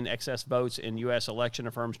 million excess votes in U.S. election,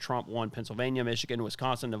 affirms Trump won Pennsylvania, Michigan,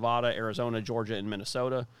 Wisconsin, Nevada, Arizona, Georgia, and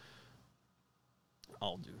Minnesota.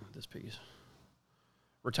 I'll do this piece.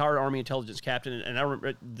 retired Army intelligence captain. And I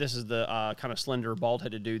remember this is the kind of slender,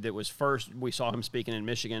 bald-headed dude that was first. We saw him speaking in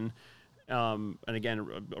Michigan. And again,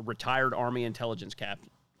 a retired Army intelligence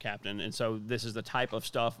captain. And so this is the type of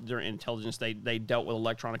stuff during intelligence. They dealt with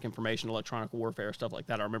electronic information, electronic warfare, stuff like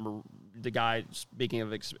that. I remember the guy speaking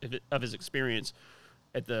of his experience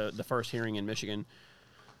at the first hearing in Michigan.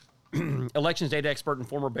 Elections data expert and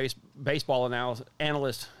former baseball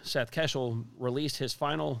analyst Seth Keshel released his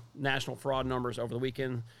final national fraud numbers over the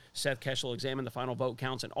weekend. Seth Keshel examined the final vote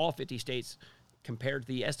counts in all 50 states, compared to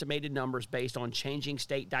the estimated numbers based on changing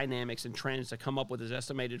state dynamics and trends to come up with his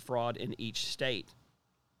estimated fraud in each state.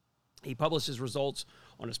 He published his results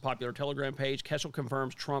on his popular Telegram page. Keshel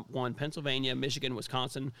confirms Trump won Pennsylvania, Michigan,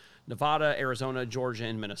 Wisconsin, Nevada, Arizona, Georgia,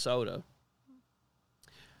 and Minnesota.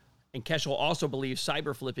 And Keshel also believes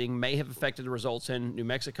cyber flipping may have affected the results in New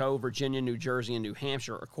Mexico, Virginia, New Jersey, and New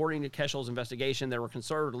Hampshire. According to Keshel's investigation, there were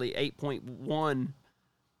conservatively 8.1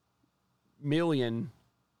 million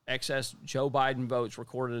excess Joe Biden votes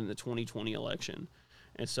recorded in the 2020 election.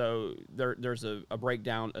 And so there's a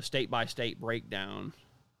breakdown, a state-by-state breakdown.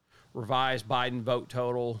 Revised Biden vote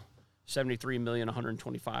total,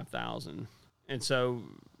 73,125,000. And so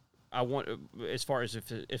I want, as far as if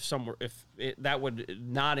that would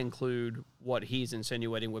not include what he's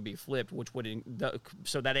insinuating would be flipped, which would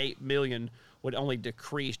so that 8 million would only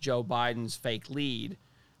decrease Joe Biden's fake lead,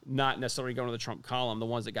 not necessarily going to the Trump column, the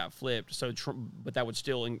ones that got flipped. So but that would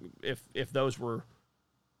still, if those were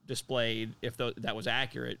displayed, that was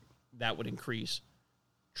accurate, that would increase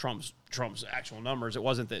Trump's actual numbers. It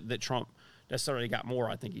wasn't that Trump necessarily got more.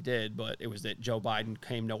 I think he did, but it was that Joe Biden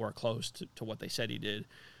came nowhere close to what they said he did.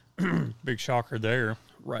 Big shocker there.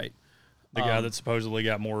 Right. The guy that supposedly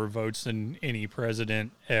got more votes than any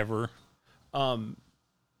president ever. And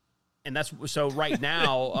that's so right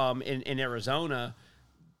now in Arizona,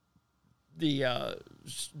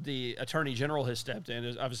 the attorney general has stepped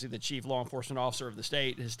in. Obviously, the chief law enforcement officer of the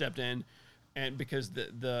state has stepped in, and because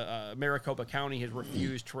the Maricopa County has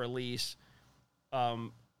refused to release a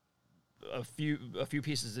few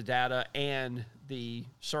pieces of data and the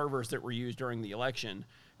servers that were used during the election.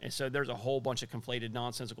 And so there's a whole bunch of conflated,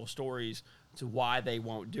 nonsensical stories to why they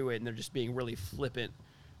won't do it, and they're just being really flippant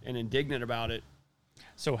and indignant about it.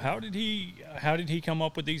 So how did he come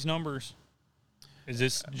up with these numbers? Is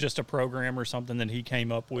this just a program or something that he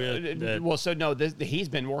came up with? He's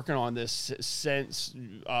been working on this since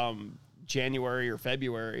January or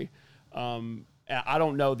February. I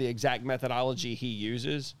don't know the exact methodology he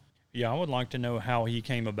uses. Yeah, I would like to know how he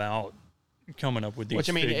came about coming up with these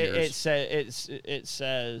figures. It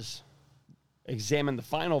says examine the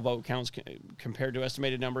final vote counts compared to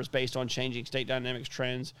estimated numbers based on changing state dynamics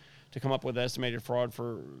trends to come up with estimated fraud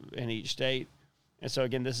in each state. And so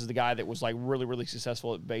again, this is the guy that was like really, really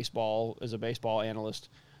successful at baseball as a baseball analyst,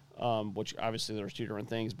 which obviously there's two different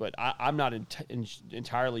things, but I'm not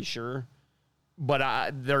entirely sure.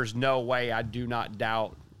 But there's no way I do not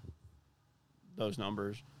doubt those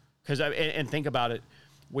numbers. Because and think about it,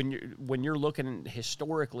 when you're looking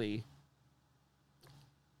historically,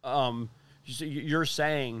 you're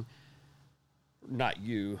saying, not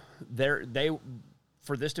you, they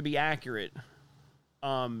for this to be accurate,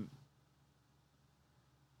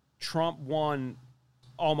 Trump won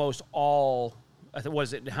almost all.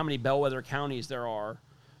 Was it how many bellwether counties there are?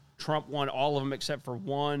 Trump won all of them except for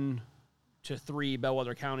 1 to 3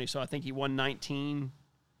 bellwether counties. So I think he won 19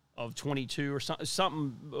 of 22 or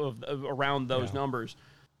something around those numbers,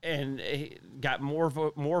 and he got more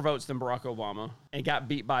votes than Barack Obama and got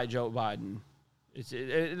beat by Joe Biden.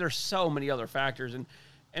 There's so many other factors, and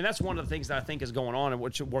that's one of the things that I think is going on, and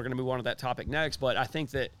which we're going to move on to that topic next. But I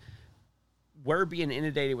think that we're being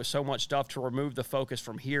inundated with so much stuff to remove the focus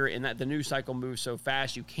from here, and that the news cycle moves so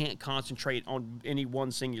fast, you can't concentrate on any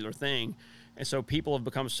one singular thing. And so people have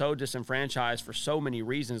become so disenfranchised for so many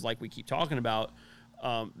reasons, like we keep talking about,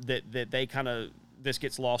 that they kind of, this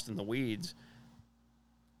gets lost in the weeds.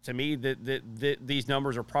 To me, these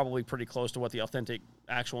numbers are probably pretty close to what the authentic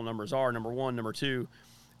actual numbers are, number one. Number two,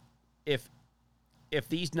 if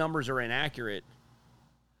these numbers are inaccurate,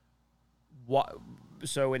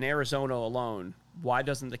 so in Arizona alone, why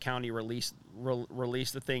doesn't the county release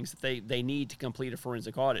the things that they need to complete a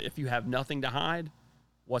forensic audit? If you have nothing to hide,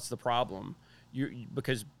 what's the problem?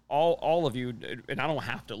 Because all of you, and I don't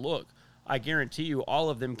have to look, I guarantee you all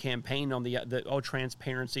of them campaigned on the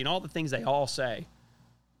transparency and all the things they all say,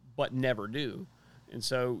 but never do. And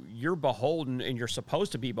so you're beholden, and you're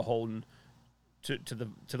supposed to be beholden to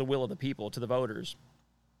the will of the people, to the voters.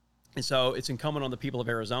 And so it's incumbent on the people of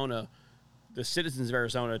Arizona, the citizens of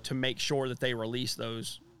Arizona, to make sure that they release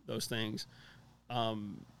those things.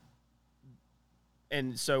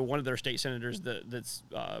 and so one of their state senators that's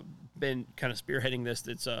been kind of spearheading this,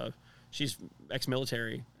 she's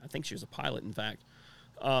ex-military. I think she was a pilot, in fact.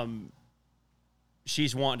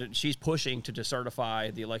 She's pushing to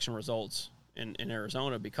decertify the election results in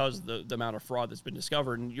Arizona because of the amount of fraud that's been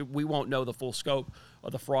discovered. And we won't know the full scope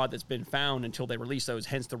of the fraud that's been found until they release those,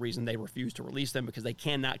 hence the reason they refuse to release them, because they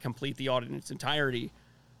cannot complete the audit in its entirety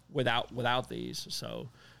without these. So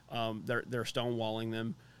they're stonewalling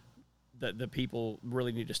them. The people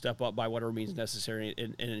really need to step up by whatever means necessary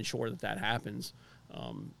and ensure that happens.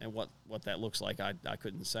 And what that looks like, I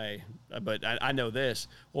couldn't say. But I know this.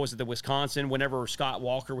 What was it, the Wisconsin, whenever Scott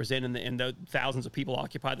Walker was in and the thousands of people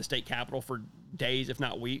occupied the state capitol for days, if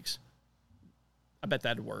not weeks? I bet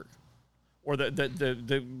that'd work. Or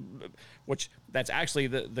which that's actually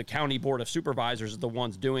the county board of supervisors are the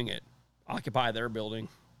ones doing it. Occupy their building.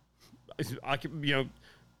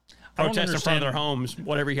 Protest in front of their homes,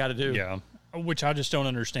 whatever you got to do. Yeah, which I just don't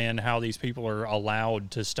understand how these people are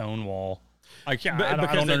allowed to stonewall. I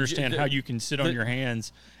don't understand how you can sit on your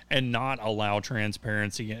hands and not allow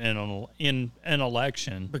transparency in an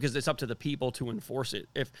election. Because it's up to the people to enforce it.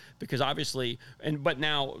 Because obviously, but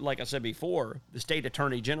now, like I said before, the state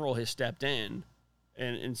attorney general has stepped in,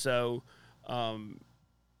 and so, and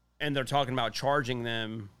they're talking about charging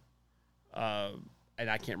them. And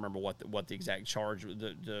I can't remember what the exact charge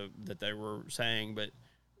that they were saying, but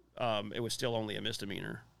it was still only a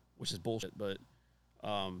misdemeanor, which is bullshit. But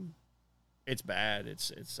it's bad.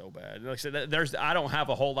 It's so bad. Like I said, I don't have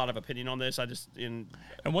a whole lot of opinion on this. And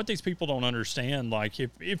what these people don't understand, like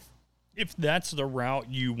if that's the route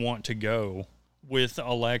you want to go with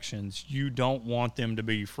elections, you don't want them to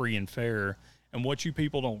be free and fair. And what you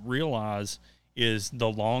people don't realize is the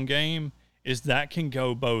long game is that can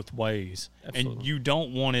go both ways. Absolutely. And you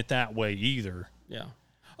don't want it that way either. Yeah.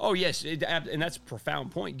 Oh, yes. And that's a profound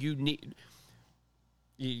point.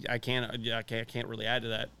 I can't really add to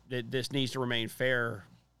that. This needs to remain fair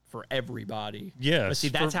for everybody. Yes. But see,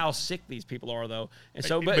 that's how sick these people are, though. And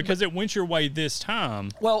so, because it went your way this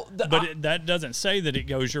time. Well, that doesn't say that it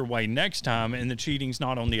goes your way next time, and the cheating's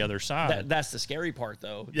not on the other side. That's the scary part,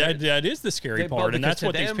 though. Yeah, that is the scary part, and that's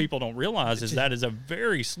what these people don't realize is that is a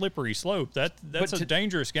very slippery slope. That's a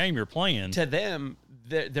dangerous game you're playing. To them,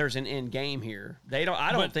 there's an end game here. They don't.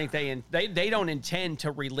 I don't think they don't intend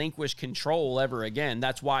to relinquish control ever again.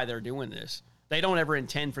 That's why they're doing this. They don't ever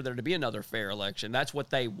intend for there to be another fair election. That's what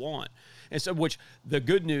they want. And so, which the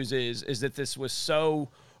good news is that this was so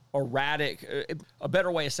erratic. A better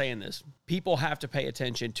way of saying this, people have to pay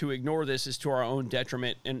attention. To ignore this is to our own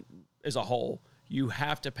detriment and as a whole. You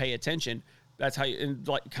have to pay attention. That's how you,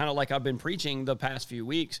 kind of like I've been preaching the past few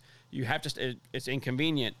weeks, you have to, it's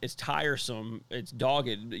inconvenient, it's tiresome, it's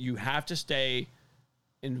dogged. You have to stay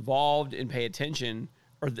involved and pay attention,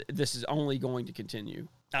 or this is only going to continue.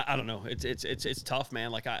 I don't know. It's tough,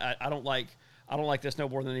 man. Like I don't like this no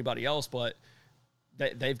more than anybody else, but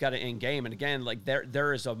they've got an end game. And again, like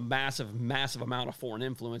there is a massive amount of foreign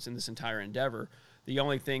influence in this entire endeavor. The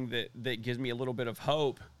only thing that gives me a little bit of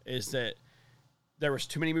hope is that there was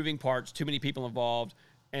too many moving parts, too many people involved,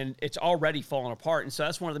 and it's already fallen apart. And so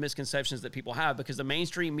that's one of the misconceptions that people have, because the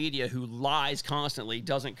mainstream media, who lies constantly,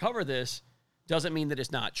 doesn't cover this. Doesn't mean that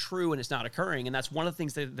it's not true and it's not occurring. And that's one of the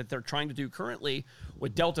things that they're trying to do currently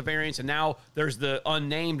with Delta variants. And now there's the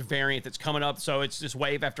unnamed variant that's coming up. So it's just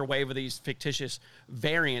wave after wave of these fictitious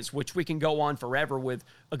variants, which we can go on forever with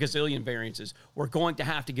a gazillion variances. We're going to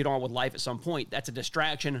have to get on with life at some point. That's a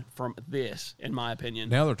distraction from this, in my opinion.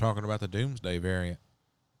 Now they're talking about the Doomsday variant.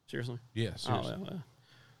 Seriously? Yes. Yeah, seriously. Oh,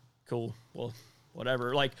 cool. Well,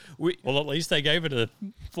 whatever. Like well, at least they gave it a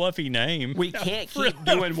fluffy name. We can't keep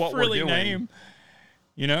doing what we're doing. Name,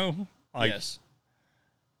 you know. Like, yes.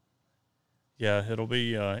 Yeah, it'll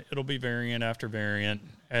be variant after variant,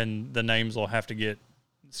 and the names will have to get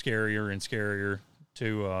scarier and scarier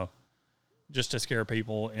to just to scare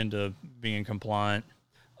people into being compliant.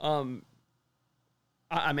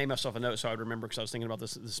 I made myself a note so I'd remember, because I was thinking about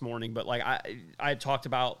this morning. But like I had talked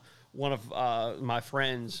about one of my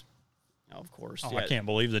friends. Of course. Oh, yeah. I can't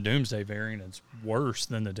believe the Doomsday variant is worse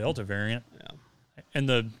than the Delta variant. Yeah. And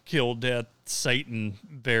the Kill, Death, Satan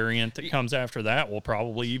variant that comes after that will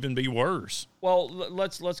probably even be worse. Well,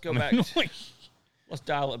 let's go back. Let's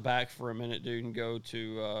dial it back for a minute, dude, and go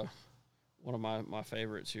to one of my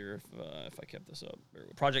favorites here, if I kept this up.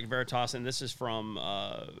 Project Veritas, and this is from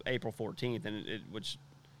April 14th, and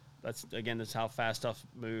that's how fast stuff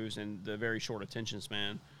moves and the very short attention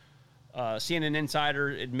span. CNN Insider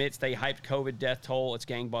admits they hyped COVID death toll. It's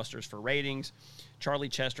gangbusters for ratings. Charlie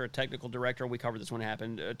Chester, a technical director, we covered this when it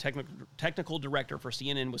happened, a technical director for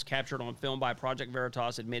CNN was captured on film by Project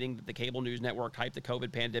Veritas admitting that the cable news network hyped the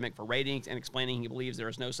COVID pandemic for ratings and explaining he believes there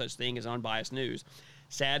is no such thing as unbiased news.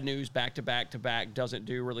 Sad news back to back to back doesn't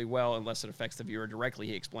do really well unless it affects the viewer directly,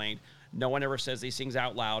 he explained. No one ever says these things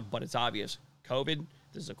out loud, but it's obvious. COVID,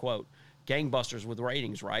 this is a quote, gangbusters with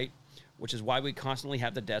ratings, right? Which is why we constantly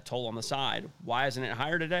have the death toll on the side. Why isn't it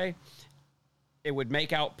higher today? It would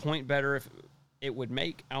make out point better if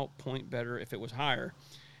it was higher,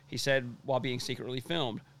 he said while being secretly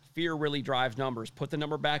filmed. Fear really drives numbers. Put the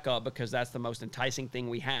number back up because that's the most enticing thing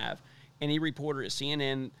we have. Any reporter at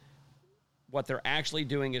CNN, what they're actually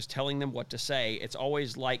doing is telling them what to say. It's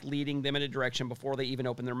always like leading them in a direction before they even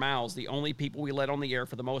open their mouths. The only people we let on the air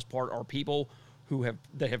for the most part are people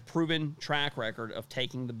that have proven track record of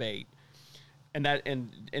taking the bait. And that,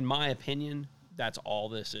 in my opinion, that's all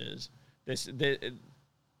this is. This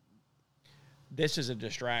is a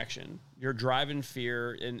distraction. You're driving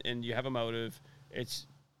fear, and you have a motive. It's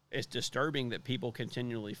disturbing that people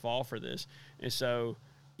continually fall for this. And so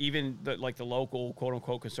even the local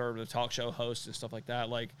quote-unquote conservative talk show hosts and stuff like that,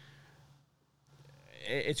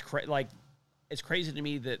 it's crazy to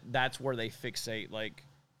me that that's where they fixate.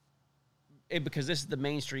 Because this is the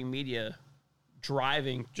mainstream media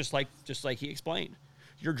driving, just like he explained.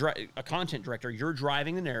 You're a content director. You're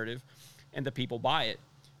driving the narrative, and the people buy it.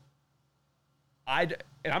 And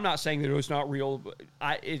I'm not saying that it's not real.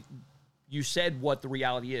 But you said what the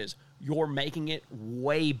reality is. You're making it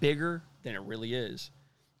way bigger than it really is.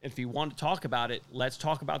 If you want to talk about it, let's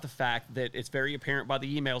talk about the fact that it's very apparent by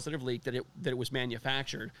the emails that have leaked that it was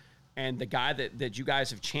manufactured. And the guy that you guys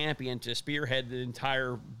have championed to spearhead the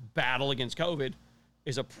entire battle against COVID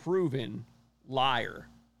is a proven liar.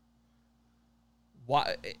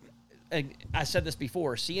 Why? I said this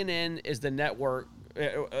before. CNN is the network.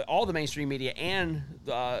 All the mainstream media and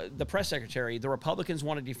the press secretary, the Republicans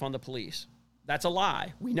want to defund the police. That's a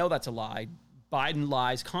lie. We know that's a lie. Biden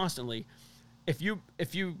lies constantly. If you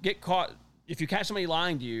get caught, if you catch somebody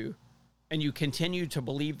lying to you and you continue to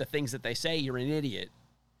believe the things that they say, you're an idiot.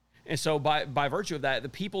 And so by virtue of that, the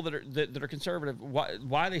people that are conservative,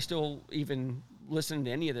 why are they still even listening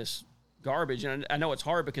to any of this garbage? And I know it's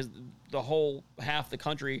hard because the whole half the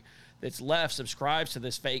country that's left subscribes to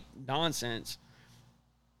this fake nonsense.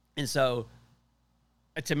 And so,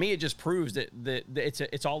 to me, it just proves that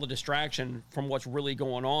it's all a distraction from what's really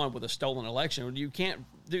going on with a stolen election. You can't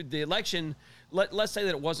do the election. Let's say that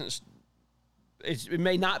it wasn't. It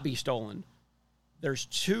may not be stolen. There's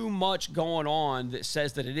too much going on that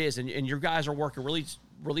says that it is, and your guys are working really,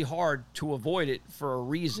 really hard to avoid it for a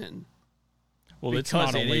reason. Well, it's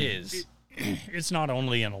not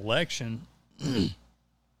only an election,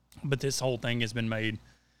 but this whole thing has been made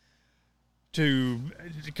to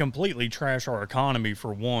completely trash our economy,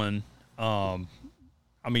 for one. I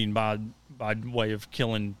mean, by way of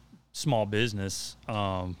killing small business,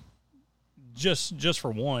 just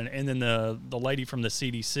for one. And then the lady from the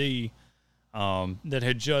CDC that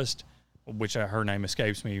had just, which her name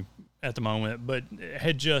escapes me at the moment, but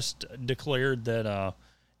had just declared that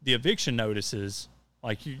the eviction notices,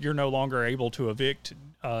 like you're no longer able to evict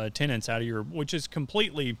tenants out of your, which is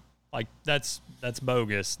completely that's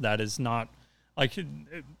bogus. That is not.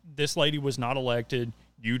 This lady was not elected.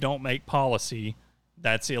 You don't make policy.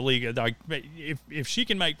 That's illegal. If she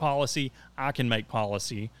can make policy, I can make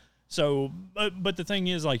policy. So, but the thing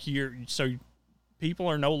is, people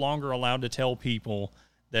are no longer allowed to tell people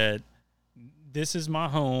that this is my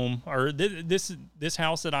home, or this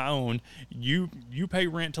house that I own. You pay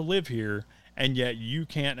rent to live here, and yet you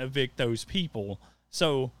can't evict those people.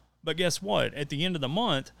 So, but guess what? At the end of the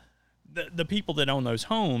month, the people that own those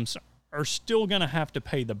homes are still going to have to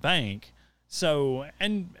pay the bank. So,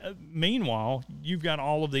 and meanwhile, you've got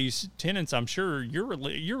all of these tenants. I'm sure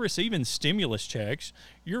you're receiving stimulus checks.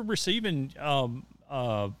 You're receiving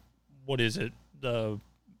what is it?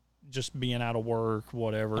 Just being out of work,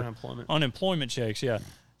 whatever. Unemployment checks. Yeah.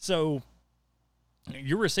 So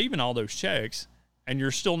you're receiving all those checks, and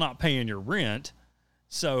you're still not paying your rent.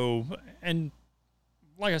 So, and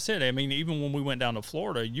like I said, I mean, even when we went down to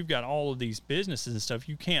Florida, you've got all of these businesses and stuff.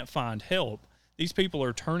 You can't find help. These people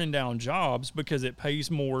are turning down jobs because it pays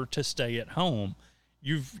more to stay at home.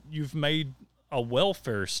 You've made a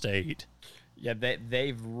welfare state. Yeah,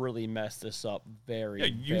 they've really messed this up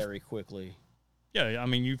very quickly. Yeah, I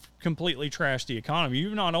mean, you've completely trashed the economy.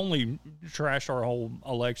 You've not only trashed our whole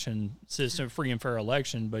election system, free and fair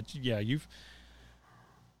election, but yeah, you've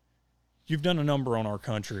You've done a number on our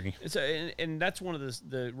country. And that's one of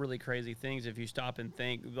the really crazy things if you stop and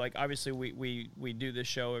think. Like, obviously, we do this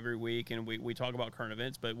show every week, and we talk about current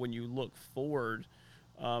events, but when you look forward,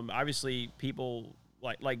 obviously, people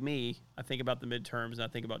like me, I think about the midterms, and I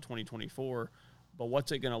think about 2024, but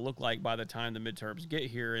what's it going to look like by the time the midterms get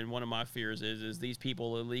here? And one of my fears is these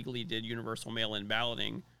people illegally did universal mail-in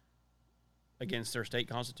balloting against their state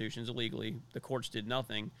constitutions illegally. The courts did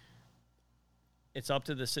nothing. It's up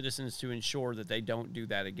to the citizens to ensure that they don't do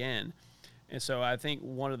that again. And so I think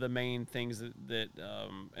one of the main things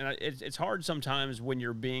it's hard sometimes when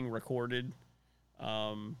you're being recorded,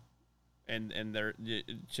 and there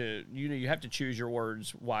you have to choose your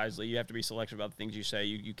words wisely. You have to be selective about the things you say.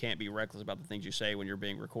 You can't be reckless about the things you say when you're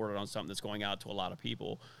being recorded on something that's going out to a lot of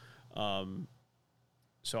people.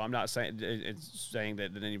 So I'm not saying that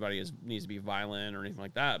anybody needs to be violent or anything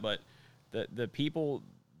like that, but the people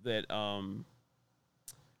that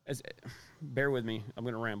bear with me, I'm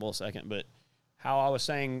going to ramble a second, but how I was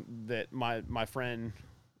saying that my friend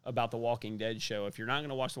about the Walking Dead show, if you're not going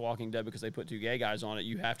to watch The Walking Dead because they put 2 gay guys on it,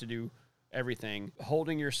 you have to do everything.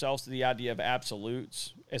 Holding yourselves to the idea of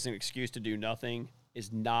absolutes as an excuse to do nothing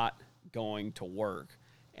is not going to work.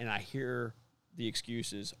 And I hear the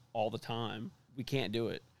excuses all the time. We can't do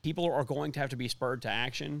it. People are going to have to be spurred to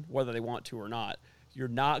action, whether they want to or not. You're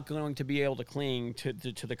not going to be able to cling to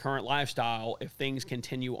the current lifestyle if things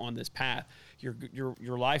continue on this path. Your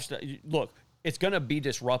lifestyle, look, it's going to be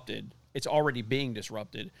disrupted. It's already being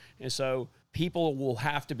disrupted. And so people will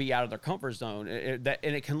have to be out of their comfort zone. And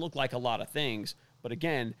it can look like a lot of things. But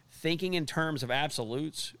again, thinking in terms of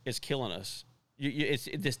absolutes is killing us.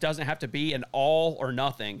 This doesn't have to be an all or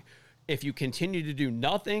nothing. If you continue to do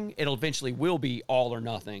nothing, it'll eventually will be all or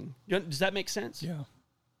nothing. Does that make sense? Yeah.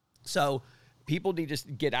 So people need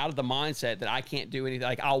to get out of the mindset that I can't do anything.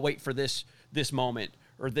 Like, I'll wait for this moment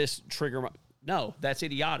or this trigger. No, that's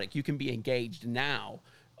idiotic. You can be engaged now.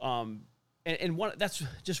 That's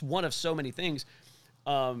just one of so many things.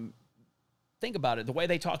 Think about it. The way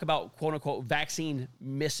they talk about quote unquote vaccine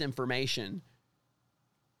misinformation.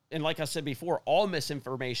 And like I said before, all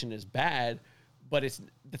misinformation is bad, but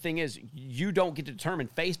the thing is, you don't get to determine.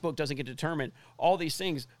 Facebook doesn't get to determine all these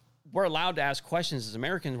things. We're allowed to ask questions as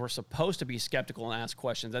Americans. We're supposed to be skeptical and ask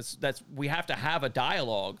questions. We have to have a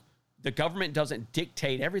dialogue. The government doesn't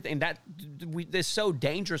dictate everything. It's so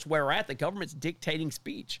dangerous where we're at. The government's dictating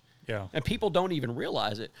speech. Yeah. And people don't even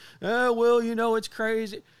realize it. Well, it's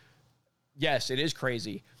crazy. Yes, it is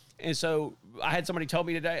crazy. And so I had somebody tell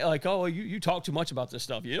me today, like, oh, you talk too much about this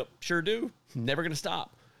stuff. Yep, sure do. Never going to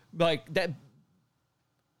stop. Like that.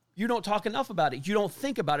 You don't talk enough about it. You don't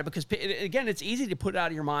think about it because, again, it's easy to put it out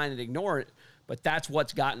of your mind and ignore it, but that's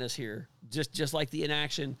what's gotten us here. Just like the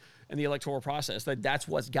inaction and the electoral process, that's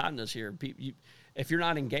what's gotten us here. If you're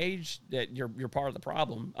not engaged, that you're part of the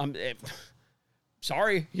problem.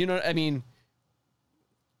 Sorry, I mean,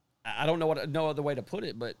 I don't know no other way to put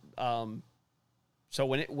it, but so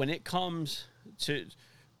when it comes to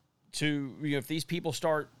if these people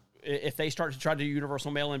if they start to try to do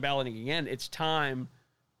universal mail-in balloting again, it's time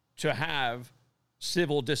to have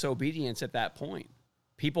civil disobedience at that point.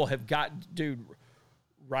 People have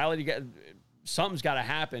rally together. Something's got to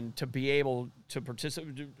happen to be able to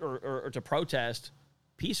participate or to protest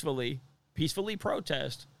peacefully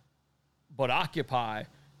protest, but occupy.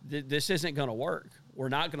 This isn't going to work. We're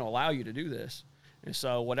not going to allow you to do this. And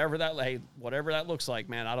so whatever that looks like,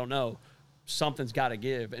 man, I don't know. Something's got to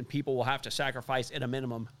give, and people will have to sacrifice at a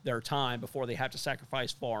minimum their time before they have to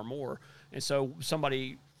sacrifice far more. And so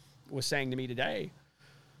somebody was saying to me today,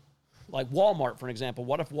 like Walmart, for example,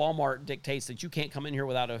 what if Walmart dictates that you can't come in here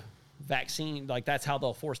without a vaccine? Like, that's how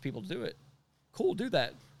they'll force people to do it. Cool, do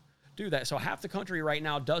that. So half the country right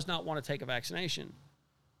now does not want to take a vaccination.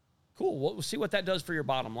 Cool, we'll see what that does for your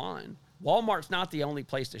bottom line. Walmart's not the only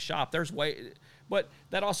place to shop. But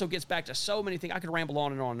that also gets back to so many things. I could ramble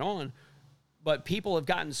on and on and on, but people have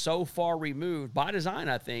gotten so far removed by design,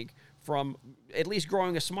 I think, from at least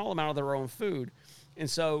growing a small amount of their own food. And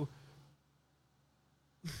so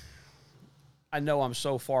I know I'm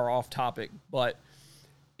so far off topic, but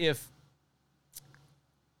if,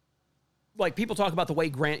 like, people talk about the way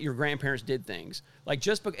your grandparents did things, like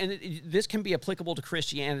this can be applicable to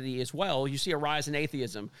Christianity as well. You see a rise in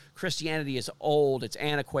atheism. Christianity is old. It's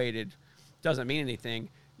antiquated. Doesn't mean anything.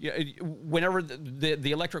 Whenever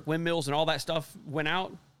the electric windmills and all that stuff went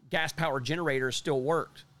out, gas-powered generators still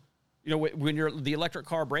worked. When the electric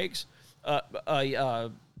car breaks,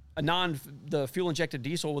 the fuel-injected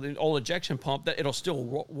diesel with an old ejection pump, that it'll still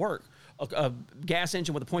work. A gas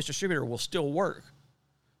engine with a points distributor will still work.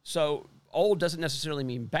 So old doesn't necessarily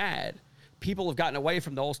mean bad, people have gotten away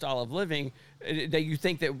from the old style of living. That you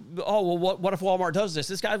think that, oh, well, what if Walmart does this?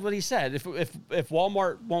 This guy's what he said. If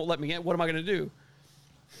Walmart won't let me in, what am I going to do?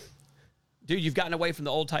 Dude, you've gotten away from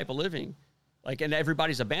the old type of living. Like, and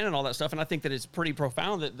everybody's abandoned all that stuff. And I think that it's pretty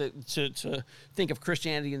profound that to think of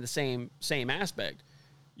Christianity in the same aspect.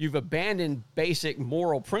 You've abandoned basic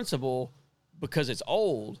moral principle because it's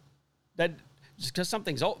old. That just because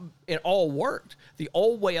something's old, it all worked. The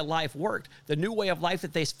old way of life worked. The new way of life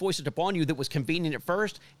that they foisted upon you that was convenient at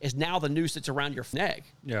first is now the noose that's around your neck.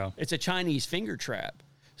 Yeah. It's a Chinese finger trap.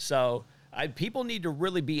 So people need to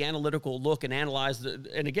really be analytical, look and analyze.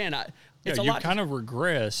 And again, it's a lot. You've kind of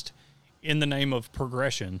regressed in the name of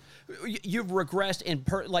progression. You've regressed in,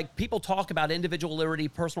 like, people talk about individual liberty,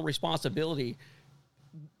 personal responsibility.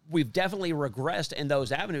 We've definitely regressed in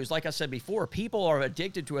those avenues. Like I said before, people are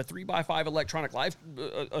addicted to a 3x5 electronic life,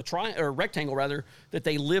 a rectangle rather, that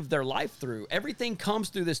they live their life through. Everything comes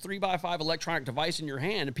through this 3x5 electronic device in your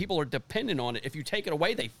hand, and people are dependent on it. If you take it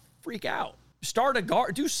away, they freak out. Start a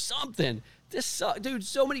garden, do something. Dude,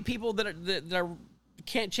 so many people that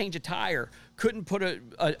can't change a tire, couldn't put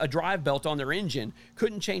a drive belt on their engine,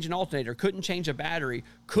 couldn't change an alternator, couldn't change a battery,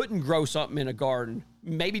 couldn't grow something in a garden,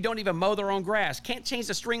 maybe don't even mow their own grass, can't change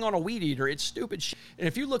the string on a weed eater. It's stupid shit. And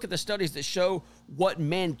if you look at the studies that show what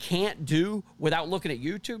men can't do without looking at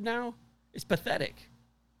YouTube now, it's pathetic.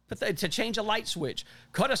 To change a light switch,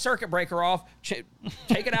 cut a circuit breaker off, take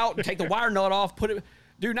it out, take the wire nut off, put it...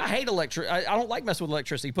 Dude, I hate electricity. I don't like messing with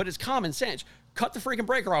electricity, but it's common sense. Cut the freaking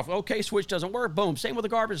breaker off. Okay, switch doesn't work. Boom. Same with the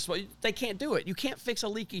garbage. They can't do it. You can't fix a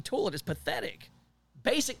leaky toilet. It's pathetic.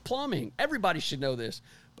 Basic plumbing. Everybody should know this.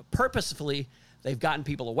 But purposefully, they've gotten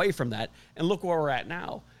people away from that. And look where we're at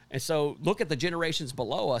now. And so look at the generations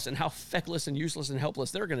below us and how feckless and useless and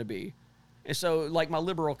helpless they're going to be. And so, like my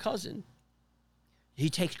liberal cousin,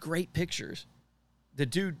 he takes great pictures. The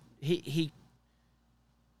dude, he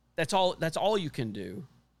that's all you can do.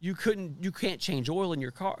 You can't change oil in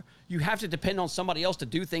your car. You have to depend on somebody else to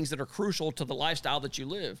do things that are crucial to the lifestyle that you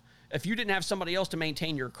live. If you didn't have somebody else to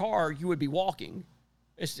maintain your car, you would be walking.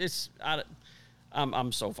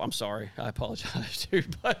 I'm sorry. I apologize,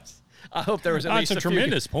 dude, but I hope there was at least a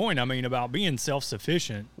tremendous point. I mean, about being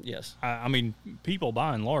self-sufficient. Yes. I mean, people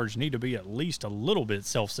by and large need to be at least a little bit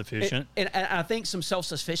self-sufficient. And I think some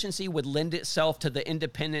self-sufficiency would lend itself to the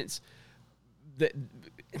independence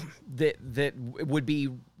that would be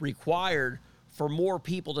required for more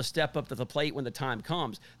people to step up to the plate when the time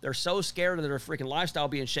comes. They're so scared of their freaking lifestyle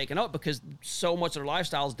being shaken up because so much of their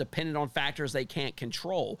lifestyle is dependent on factors they can't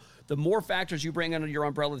control. The more factors you bring under your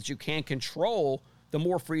umbrella that you can control, the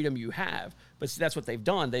more freedom you have. But that's what they've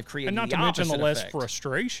done. They've created the opposite effect. And not to mention the less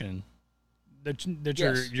frustration that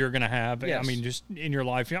Yes. you're going to have. Yes. I mean, just in your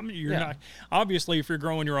life. I mean, you're Yeah. not, obviously, if you're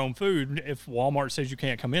growing your own food, if Walmart says you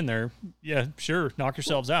can't come in there, yeah, sure, knock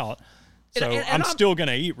yourselves out. So And I'm still going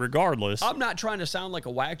to eat regardless. I'm not trying to sound like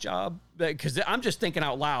a whack job because I'm just thinking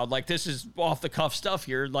out loud. Like, this is off the cuff stuff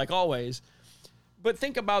here, like always. But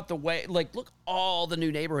think about the way, like, look, all the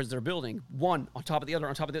new neighborhoods they're building, one on top of the other,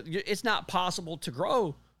 on top of the other. It's not possible to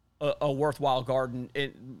grow a worthwhile garden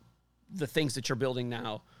in the things that you're building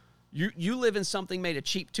now. You live in something made of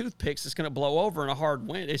cheap toothpicks that's going to blow over in a hard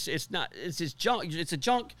wind. It's just junk. It's a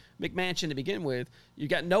junk McMansion to begin with. You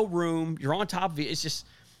got no room. You're on top of it.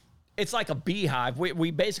 It's like a beehive.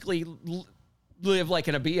 We basically live like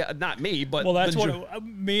in a beehive. Not me, but well, that's what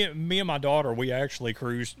me and my daughter. We actually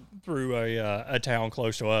cruised through a town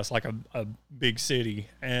close to us, like a big city,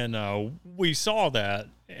 and we saw that,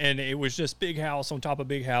 and it was just big house on top of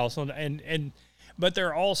big house, and but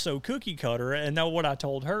they're also cookie cutter. And now what I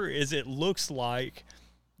told her is it looks like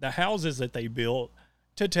the houses that they built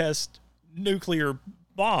to test nuclear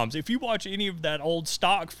bombs. If you watch any of that old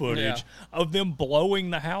stock footage of them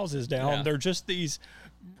blowing the houses down, they're just these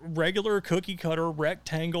regular cookie cutter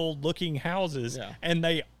rectangle looking houses, and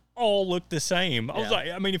they all look the same. I was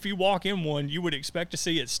like, I mean, if you walk in one, you would expect to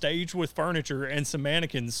see it staged with furniture and some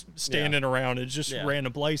mannequins standing around in just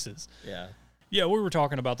random places. Yeah, we were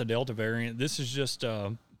talking about the Delta variant. This is just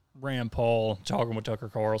Rand Paul talking with Tucker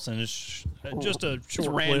Carlson. It's just a short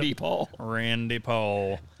clip. Randy Paul. Randy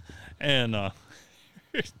Paul. And,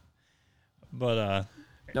 but,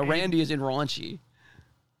 no, Randy is in raunchy.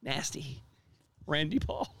 Nasty. Randy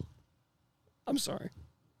Paul. I'm sorry.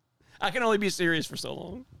 I can only be serious for so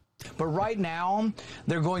long. But right now,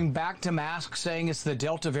 they're going back to masks, saying it's the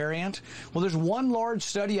Delta variant. Well, there's one large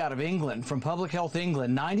study out of England from Public Health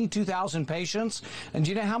England, 92,000 patients. And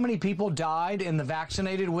do you know how many people died in the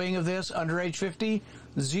vaccinated wing of this under age 50?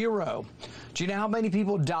 0. Do you know how many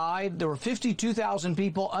people died? There were 52,000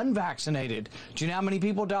 people unvaccinated. Do you know how many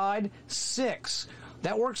people died? 6.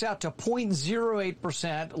 That works out to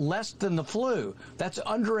 0.08% less than the flu. That's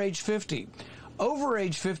under age 50. Over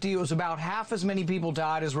age 50, it was about half as many people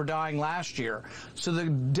died as were dying last year. So the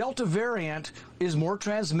Delta variant is more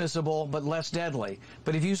transmissible but less deadly.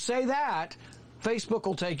 But if you say that, Facebook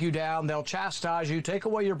will take you down. They'll chastise you, take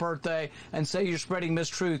away your birthday, and say you're spreading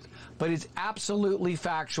mistruth. But it's absolutely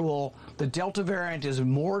factual. The Delta variant is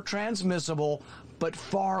more transmissible but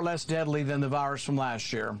far less deadly than the virus from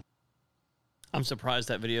last year. I'm surprised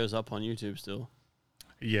that video is up on YouTube still.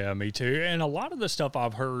 Yeah, me too. And a lot of the stuff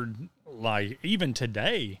I've heard, like even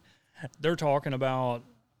today, they're talking about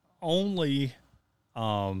only,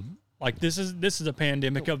 like this is a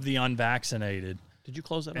pandemic of the unvaccinated. Did you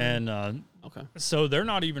close that? And okay, so they're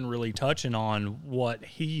not even really touching on what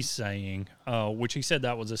he's saying, which he said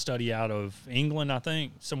that was a study out of England, I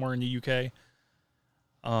think, somewhere in the UK.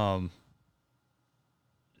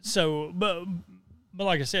 So, but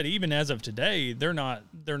like I said, even as of today, they're not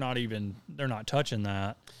touching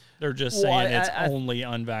that. They're just saying it's only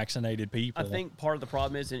unvaccinated people. I think part of the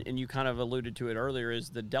problem is, and you kind of alluded to it earlier, is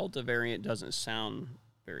the Delta variant doesn't sound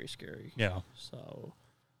very scary. Yeah. So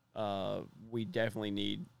we definitely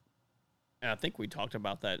need, and I think we talked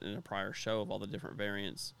about that in a prior show of all the different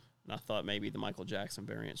variants, and I thought maybe the Michael Jackson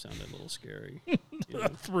variant sounded a little scary. The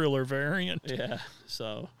Thriller variant. Yeah.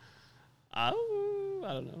 So I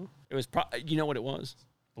don't know. It was, you know what it was?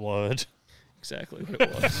 Blood. Exactly what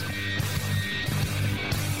it was.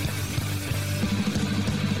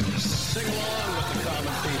 Sing along with the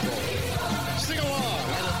common people. Sing along,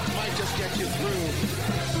 and it might just get you through.